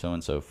friend on so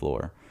and so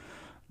floor.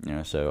 You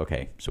know, so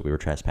we were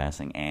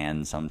trespassing,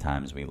 and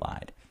sometimes we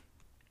lied.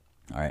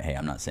 All right, hey,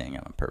 I'm not saying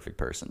I'm a perfect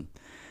person.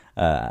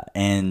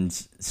 And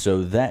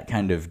so that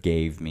kind of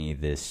gave me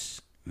this,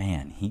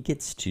 man, he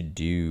gets to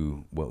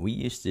do what we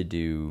used to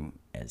do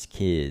as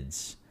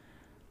kids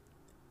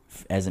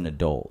as an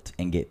adult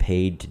and get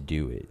paid to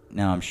do it.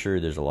 Now, I'm sure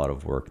there's a lot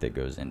of work that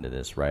goes into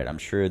this, right? I'm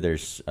sure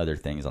there's other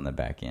things on the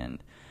back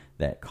end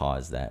that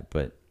cause that,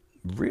 but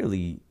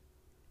really,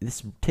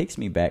 this takes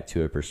me back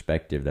to a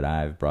perspective that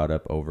I've brought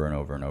up over and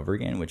over and over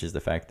again, which is the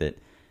fact that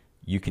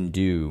you can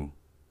do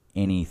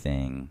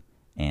anything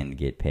and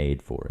get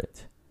paid for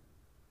it.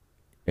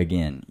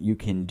 Again, you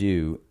can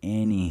do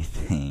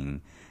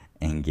anything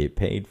and get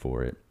paid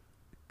for it.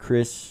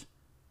 Chris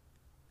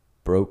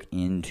broke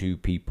into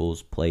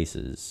people's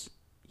places.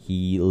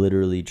 He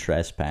literally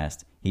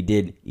trespassed. He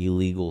did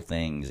illegal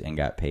things and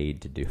got paid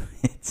to do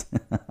it.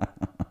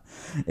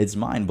 It's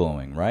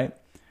mind-blowing, right?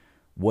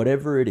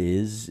 Whatever it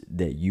is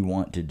that you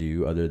want to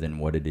do other than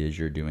what it is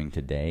you're doing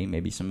today,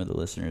 maybe some of the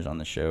listeners on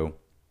the show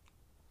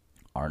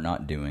are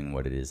not doing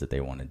what it is that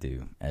they want to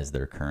do as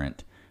their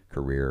current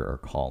career or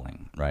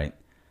calling, right?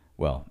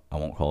 Well, I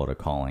won't call it a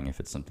calling if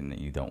it's something that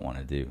you don't want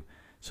to do.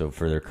 So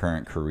for their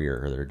current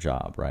career or their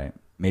job, right?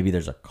 Maybe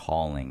there's a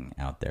calling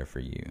out there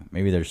for you.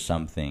 Maybe there's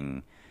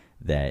something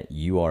that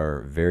you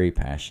are very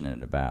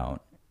passionate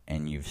about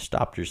and you've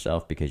stopped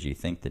yourself because you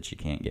think that you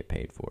can't get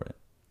paid for it.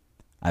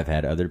 I've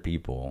had other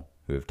people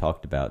who have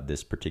talked about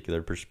this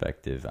particular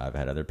perspective. I've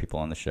had other people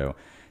on the show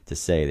to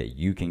say that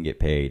you can get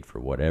paid for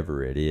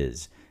whatever it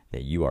is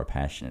that you are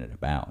passionate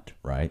about,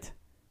 right?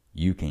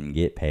 You can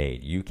get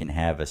paid. You can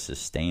have a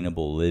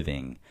sustainable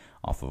living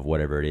off of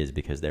whatever it is,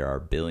 because there are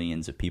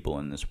billions of people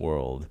in this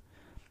world.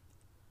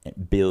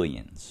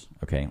 Billions,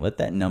 okay? Let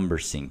that number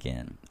sink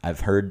in. I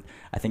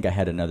think I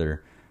had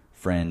another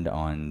friend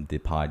on the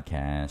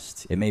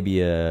podcast. It may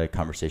be a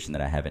conversation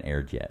that I haven't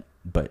aired yet,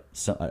 but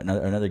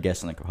another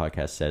guest on the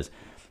podcast says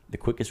the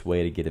quickest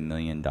way to get $1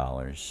 million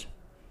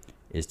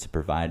is to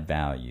provide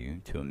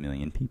value to 1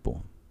 million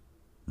people,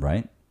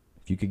 right?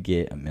 If you could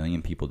get 1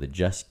 million people to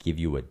just give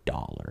you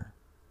 $1,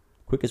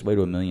 quickest way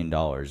to $1 million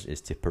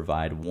is to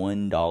provide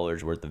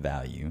 $1 worth of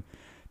value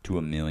to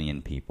 1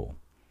 million people.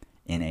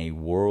 In a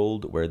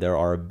world where there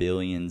are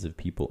billions of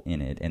people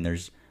in it, and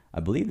I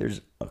believe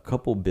there's a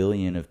couple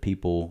billion of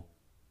people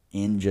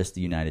in just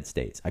the United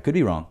States. I could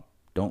be wrong.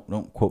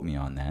 Don't quote me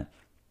on that.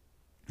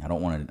 I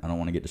don't want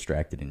to get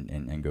distracted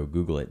and go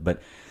Google it.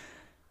 But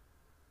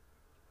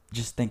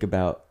just think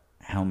about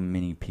how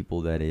many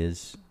people that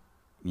is.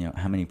 You know,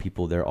 how many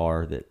people there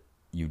are that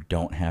you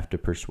don't have to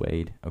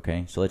persuade.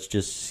 Okay, so let's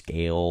just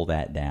scale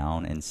that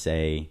down and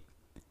say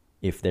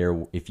if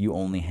you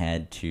only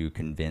had to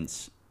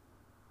convince.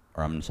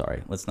 Or I'm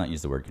sorry, let's not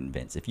use the word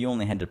convince. If you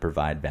only had to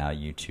provide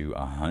value to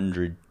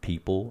 100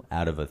 people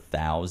out of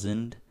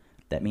 1,000,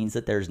 that means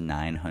that there's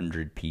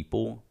 900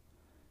 people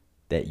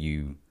that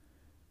you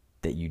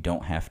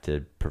don't have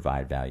to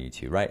provide value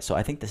to, right? So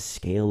I think the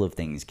scale of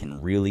things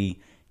can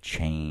really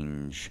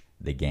change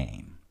the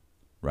game,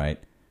 right?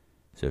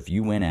 So if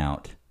you went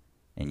out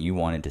and you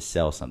wanted to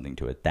sell something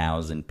to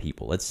 1,000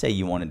 people, let's say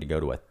you wanted to go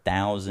to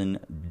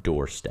 1,000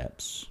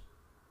 doorsteps,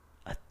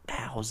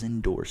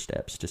 1,000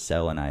 doorsteps to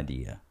sell an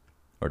idea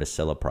or to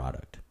sell a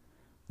product,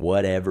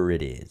 whatever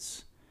it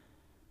is,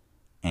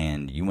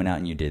 and you went out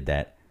and you did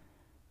that,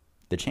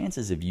 the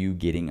chances of you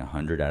getting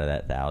 100 out of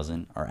that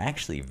 1,000 are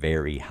actually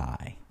very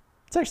high.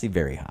 It's actually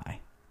very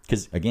high.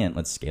 Because, again,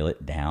 let's scale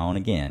it down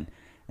again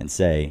and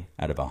say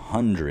out of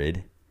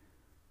 100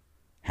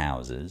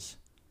 houses,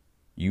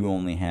 you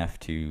only have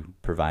to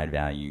provide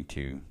value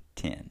to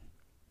 10.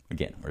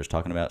 Again, we're just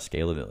talking about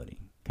scalability,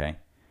 okay?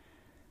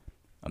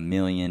 1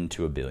 million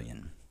to 1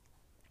 billion.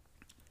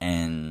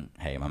 And,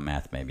 hey, my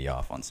math may be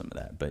off on some of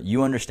that, but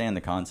you understand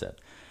the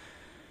concept.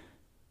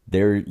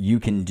 You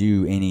can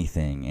do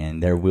anything,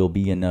 and there will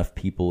be enough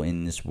people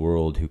in this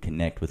world who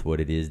connect with what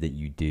it is that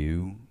you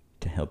do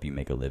to help you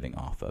make a living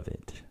off of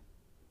it.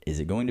 Is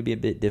it going to be a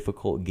bit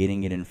difficult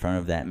getting it in front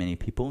of that many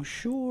people?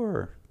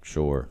 Sure.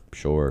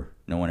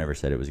 No one ever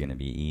said it was going to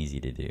be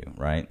easy to do,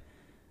 right?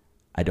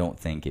 I don't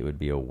think it would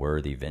be a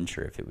worthy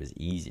venture if it was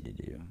easy to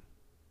do.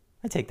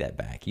 I take that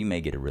back. You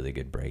may get a really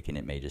good break, and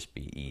it may just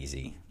be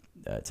easy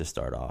to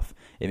start off.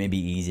 It may be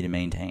easy to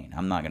maintain.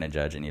 I'm not going to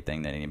judge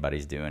anything that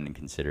anybody's doing and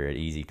consider it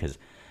easy, because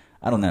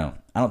I don't know.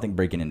 I don't think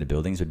breaking into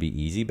buildings would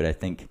be easy, but I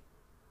think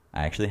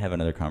I actually have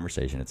another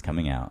conversation that's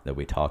coming out that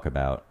we talk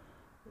about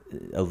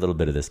a little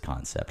bit of this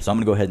concept. So I'm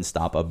going to go ahead and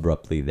stop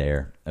abruptly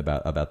there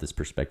about this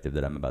perspective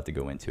that I'm about to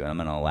go into. And I'm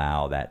going to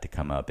allow that to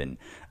come up in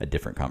a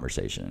different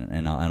conversation.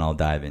 And I'll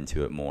dive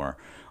into it more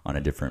on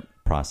a different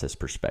process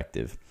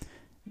perspective.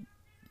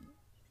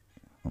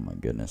 Oh my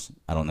goodness.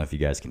 I don't know if you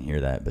guys can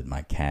hear that, but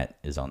my cat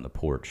is on the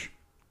porch.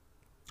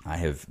 I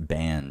have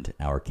banned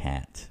our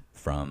cat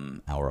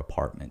from our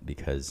apartment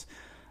because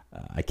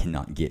I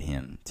cannot get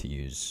him to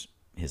use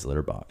his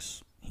litter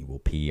box. He will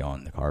pee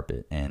on the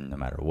carpet, and no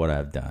matter what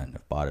I've done,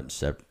 I've bought him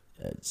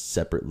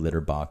separate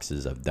litter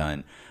boxes. I've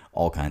done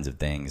all kinds of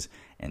things,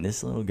 and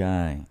this little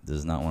guy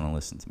does not want to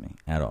listen to me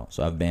at all.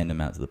 So I've banned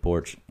him out to the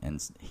porch,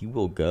 and he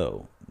will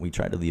go. We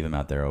tried to leave him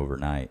out there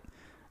overnight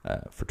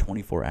for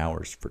 24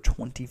 hours. For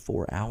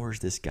 24 hours,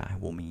 this guy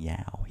will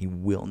meow. He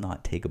will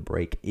not take a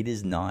break. It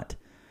is not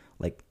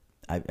like,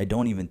 I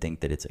don't even think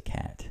that it's a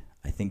cat.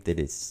 I think that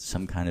it's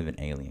some kind of an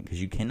alien,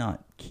 because you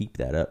cannot keep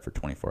that up for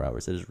 24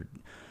 hours. That is,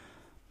 I'm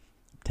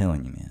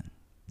telling you, man,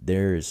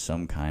 there's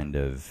some kind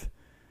of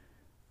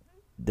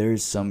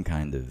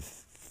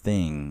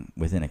thing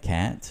within a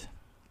cat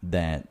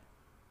that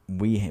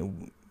we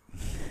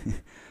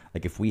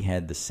like, if we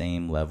had the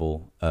same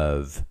level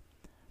of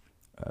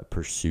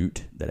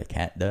pursuit that a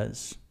cat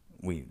does,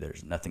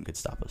 there's nothing could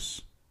stop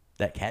us.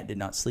 That cat did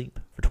not sleep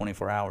for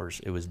 24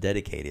 hours. It was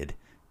dedicated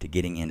to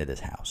getting into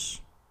this house.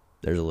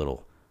 There's a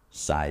little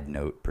side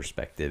note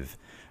perspective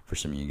for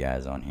some of you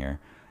guys on here.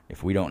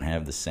 If we don't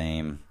have the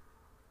same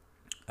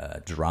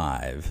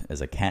drive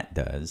as a cat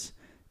does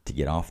to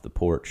get off the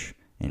porch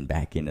and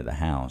back into the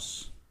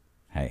house,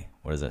 hey,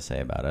 what does that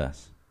say about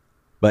us?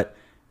 But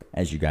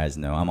as you guys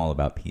know, I'm all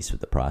about peace with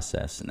the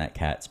process, and that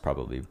cat's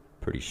probably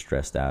pretty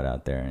stressed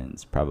out there, and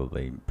it's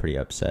probably pretty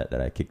upset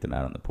that I kicked him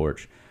out on the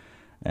porch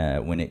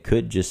when it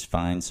could just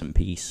find some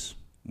peace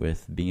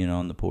with being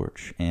on the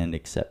porch and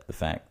accept the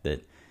fact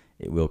that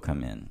it will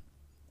come in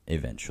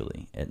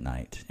eventually at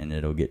night, and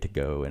it'll get to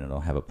go, and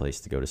it'll have a place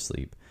to go to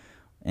sleep.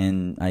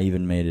 And I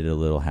even made it a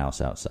little house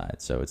outside,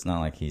 so it's not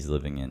like he's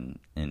living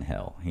in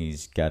hell.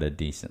 He's got a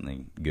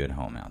decently good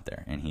home out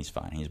there, and he's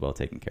fine. He's well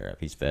taken care of.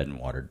 He's fed and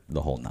watered,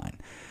 the whole nine.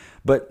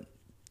 But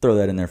throw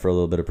that in there for a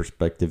little bit of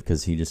perspective,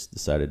 because he just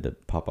decided to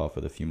pop off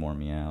with a few more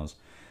meows.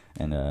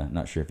 And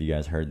not sure if you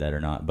guys heard that or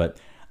not, but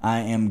I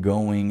am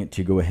going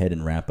to go ahead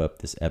and wrap up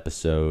this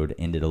episode,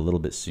 end it a little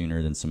bit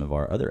sooner than some of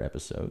our other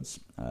episodes.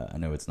 I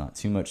know it's not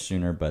too much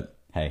sooner, but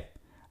hey,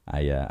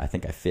 I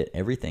think I fit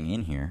everything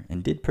in here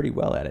and did pretty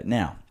well at it.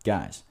 Now,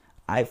 guys,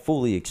 I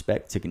fully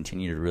expect to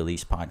continue to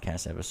release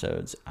podcast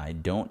episodes. I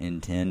don't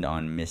intend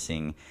on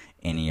missing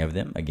any of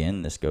them.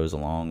 Again, this goes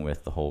along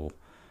with the whole,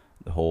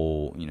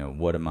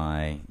 what am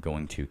I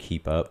going to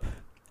keep up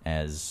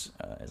as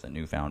a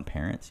newfound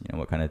parent?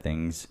 What kind of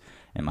things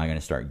am I going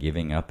to start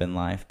giving up in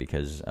life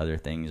because other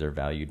things are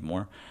valued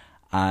more?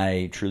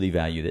 I truly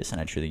value this, and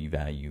I truly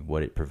value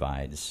what it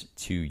provides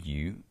to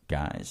you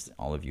guys,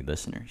 all of you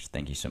listeners.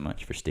 Thank you so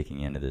much for sticking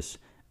into this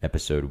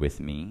episode with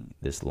me,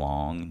 this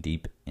long,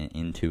 deep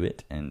into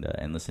it, and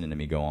listening to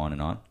me go on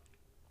and on.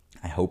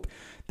 I hope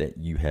that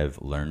you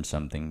have learned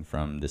something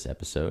from this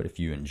episode. If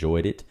you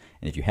enjoyed it,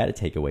 and if you had a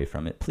takeaway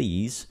from it,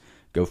 please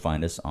go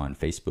find us on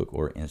Facebook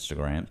or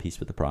Instagram, Peace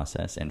with the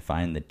Process, and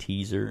find the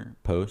teaser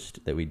post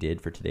that we did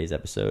for today's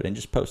episode, and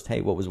just post, hey,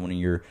 what was one of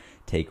your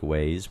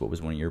takeaways? What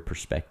was one of your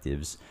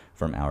perspectives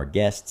from our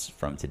guests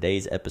from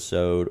today's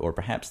episode? Or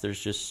perhaps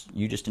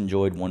you just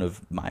enjoyed one of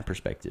my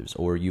perspectives,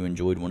 or you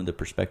enjoyed one of the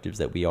perspectives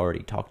that we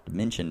already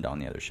mentioned on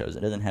the other shows.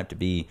 It doesn't have to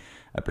be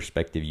a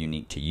perspective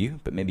unique to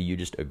you, but maybe you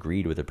just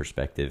agreed with a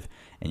perspective,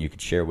 and you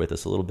could share with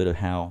us a little bit of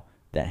how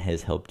that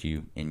has helped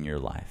you in your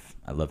life.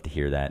 I'd love to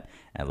hear that.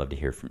 I'd love to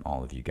hear from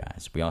all of you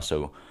guys. We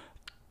also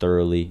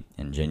thoroughly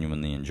and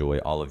genuinely enjoy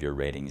all of your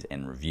ratings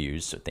and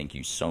reviews, so thank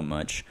you so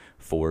much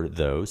for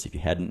those. If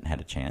you hadn't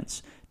had a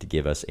chance to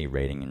give us a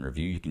rating and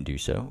review, you can do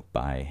so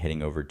by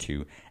heading over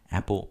to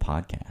Apple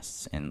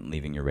Podcasts and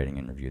leaving your rating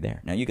and review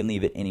there. Now, you can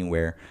leave it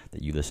anywhere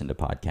that you listen to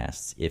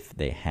podcasts if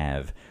they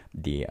have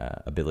the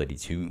ability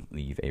to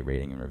leave a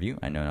rating and review.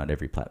 I know not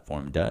every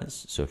platform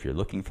does, so if you're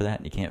looking for that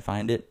and you can't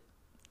find it,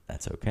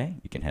 that's okay.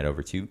 You can head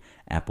over to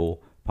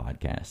Apple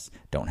Podcasts.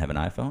 Don't have an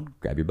iPhone?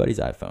 Grab your buddy's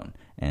iPhone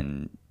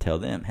and tell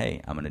them, hey,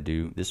 I'm going to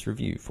do this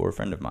review for a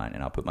friend of mine,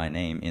 and I'll put my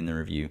name in the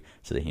review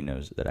so that he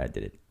knows that I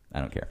did it. I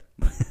don't care.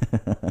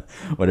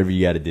 Whatever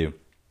you got to do.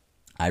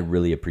 I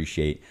really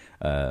appreciate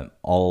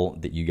all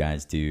that you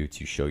guys do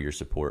to show your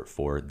support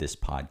for this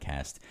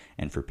podcast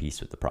and for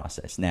Peace with the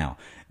Process. Now,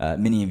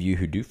 many of you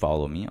who do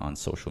follow me on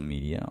social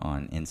media,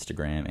 on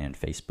Instagram and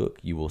Facebook,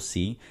 you will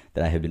see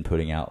that I have been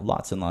putting out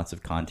lots and lots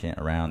of content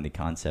around the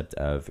concept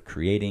of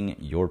creating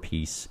your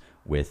peace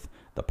with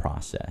the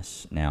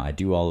process. Now, I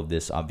do all of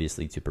this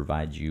obviously to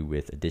provide you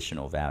with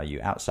additional value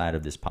outside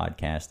of this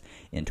podcast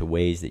into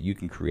ways that you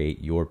can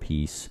create your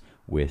peace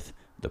with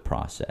the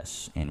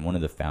process. And one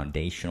of the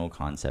foundational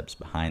concepts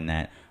behind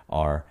that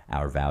are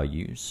our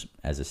values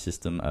as a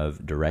system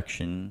of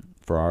direction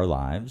for our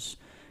lives,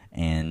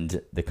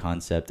 and the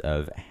concept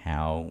of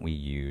how we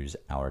use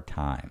our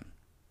time.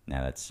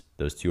 Now,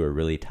 those two are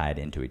really tied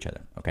into each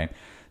other, okay?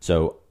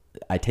 So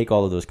I take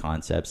all of those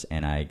concepts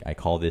and I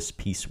call this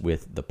peace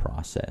with the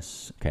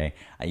process. Okay.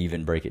 I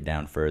even break it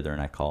down further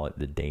and I call it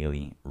the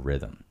daily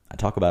rhythm. I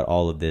talk about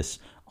all of this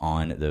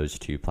on those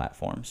two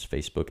platforms,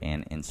 Facebook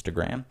and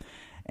Instagram.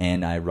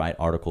 And I write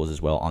articles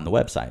as well on the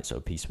website,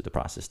 so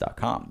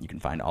peacewiththeprocess.com. You can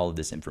find all of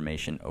this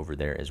information over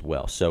there as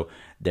well. So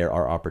there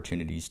are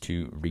opportunities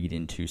to read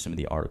into some of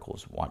the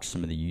articles, watch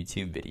some of the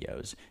YouTube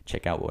videos,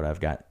 check out what I've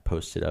got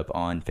posted up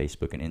on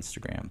Facebook and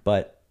Instagram.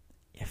 But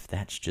if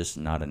that's just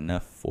not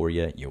enough for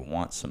you, you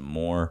want some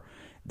more,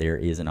 there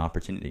is an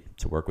opportunity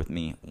to work with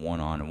me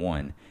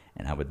one-on-one.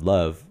 And I would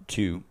love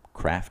to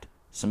craft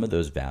some of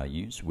those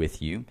values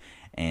with you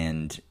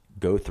and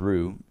go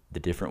through the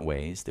different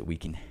ways that we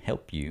can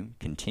help you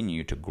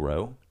continue to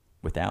grow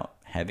without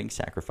having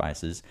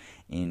sacrifices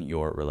in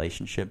your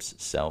relationships,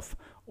 self,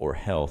 or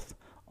health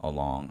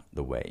along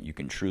the way. You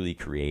can truly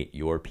create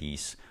your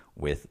peace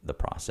with the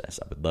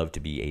process. I would love to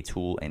be a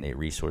tool and a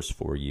resource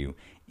for you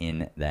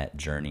in that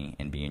journey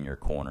and be in your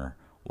corner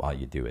while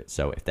you do it.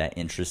 So if that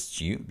interests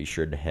you, be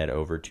sure to head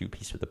over to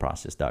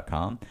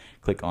peacewiththeprocess.com,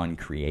 click on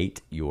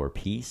Create Your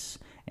Peace,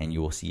 and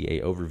you will see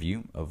an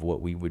overview of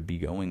what we would be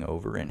going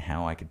over and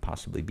how I could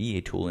possibly be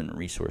a tool and a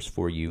resource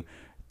for you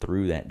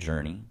through that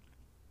journey.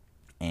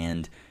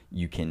 And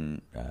you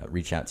can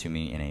reach out to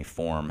me in a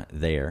form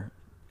there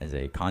as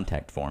a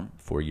contact form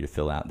for you to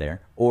fill out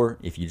there. Or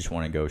if you just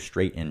want to go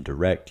straight and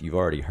direct, you've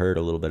already heard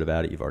a little bit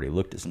about it, you've already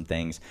looked at some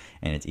things,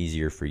 and it's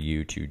easier for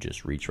you to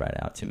just reach right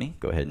out to me,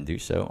 go ahead and do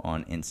so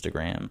on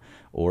Instagram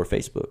or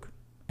Facebook,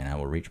 and I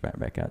will reach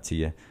back out to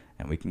you,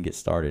 and we can get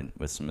started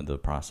with some of the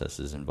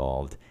processes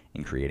involved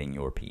in creating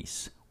your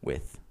peace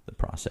with the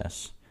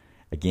process.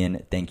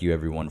 Again, thank you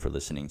everyone for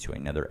listening to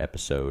another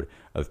episode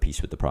of Peace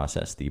with the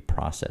Process, the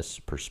process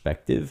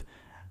perspective.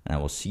 And I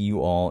will see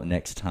you all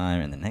next time.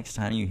 And the next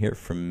time you hear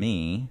from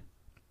me,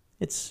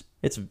 it's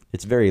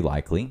very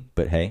likely,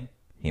 but hey,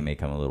 he may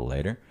come a little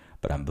later.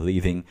 But I'm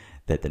believing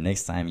that the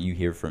next time you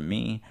hear from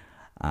me,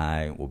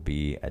 I will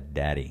be a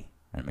daddy.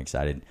 I'm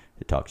excited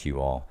to talk to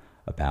you all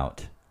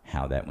about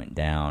how that went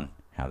down,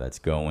 how that's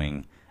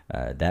going.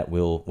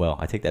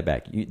 I take that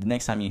back. The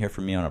next time you hear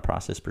from me on a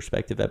process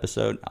perspective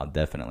episode, I'll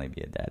definitely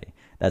be a daddy.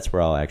 That's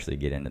where I'll actually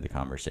get into the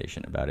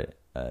conversation about it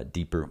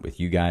deeper with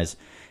you guys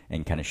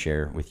and kind of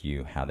share with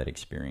you how that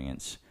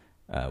experience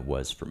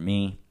was for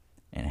me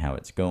and how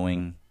it's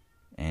going.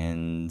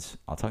 And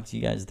I'll talk to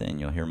you guys then.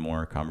 You'll hear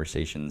more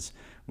conversations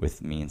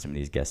with me and some of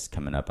these guests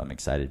coming up. I'm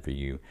excited for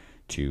you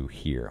to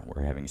hear.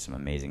 We're having some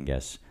amazing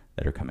guests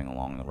that are coming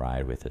along the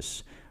ride with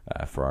us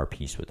for our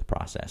Peace with the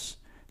Process.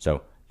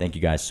 So thank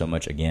you guys so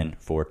much again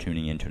for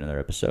tuning in to another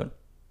episode.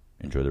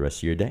 Enjoy the rest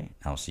of your day.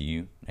 I'll see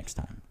you next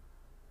time.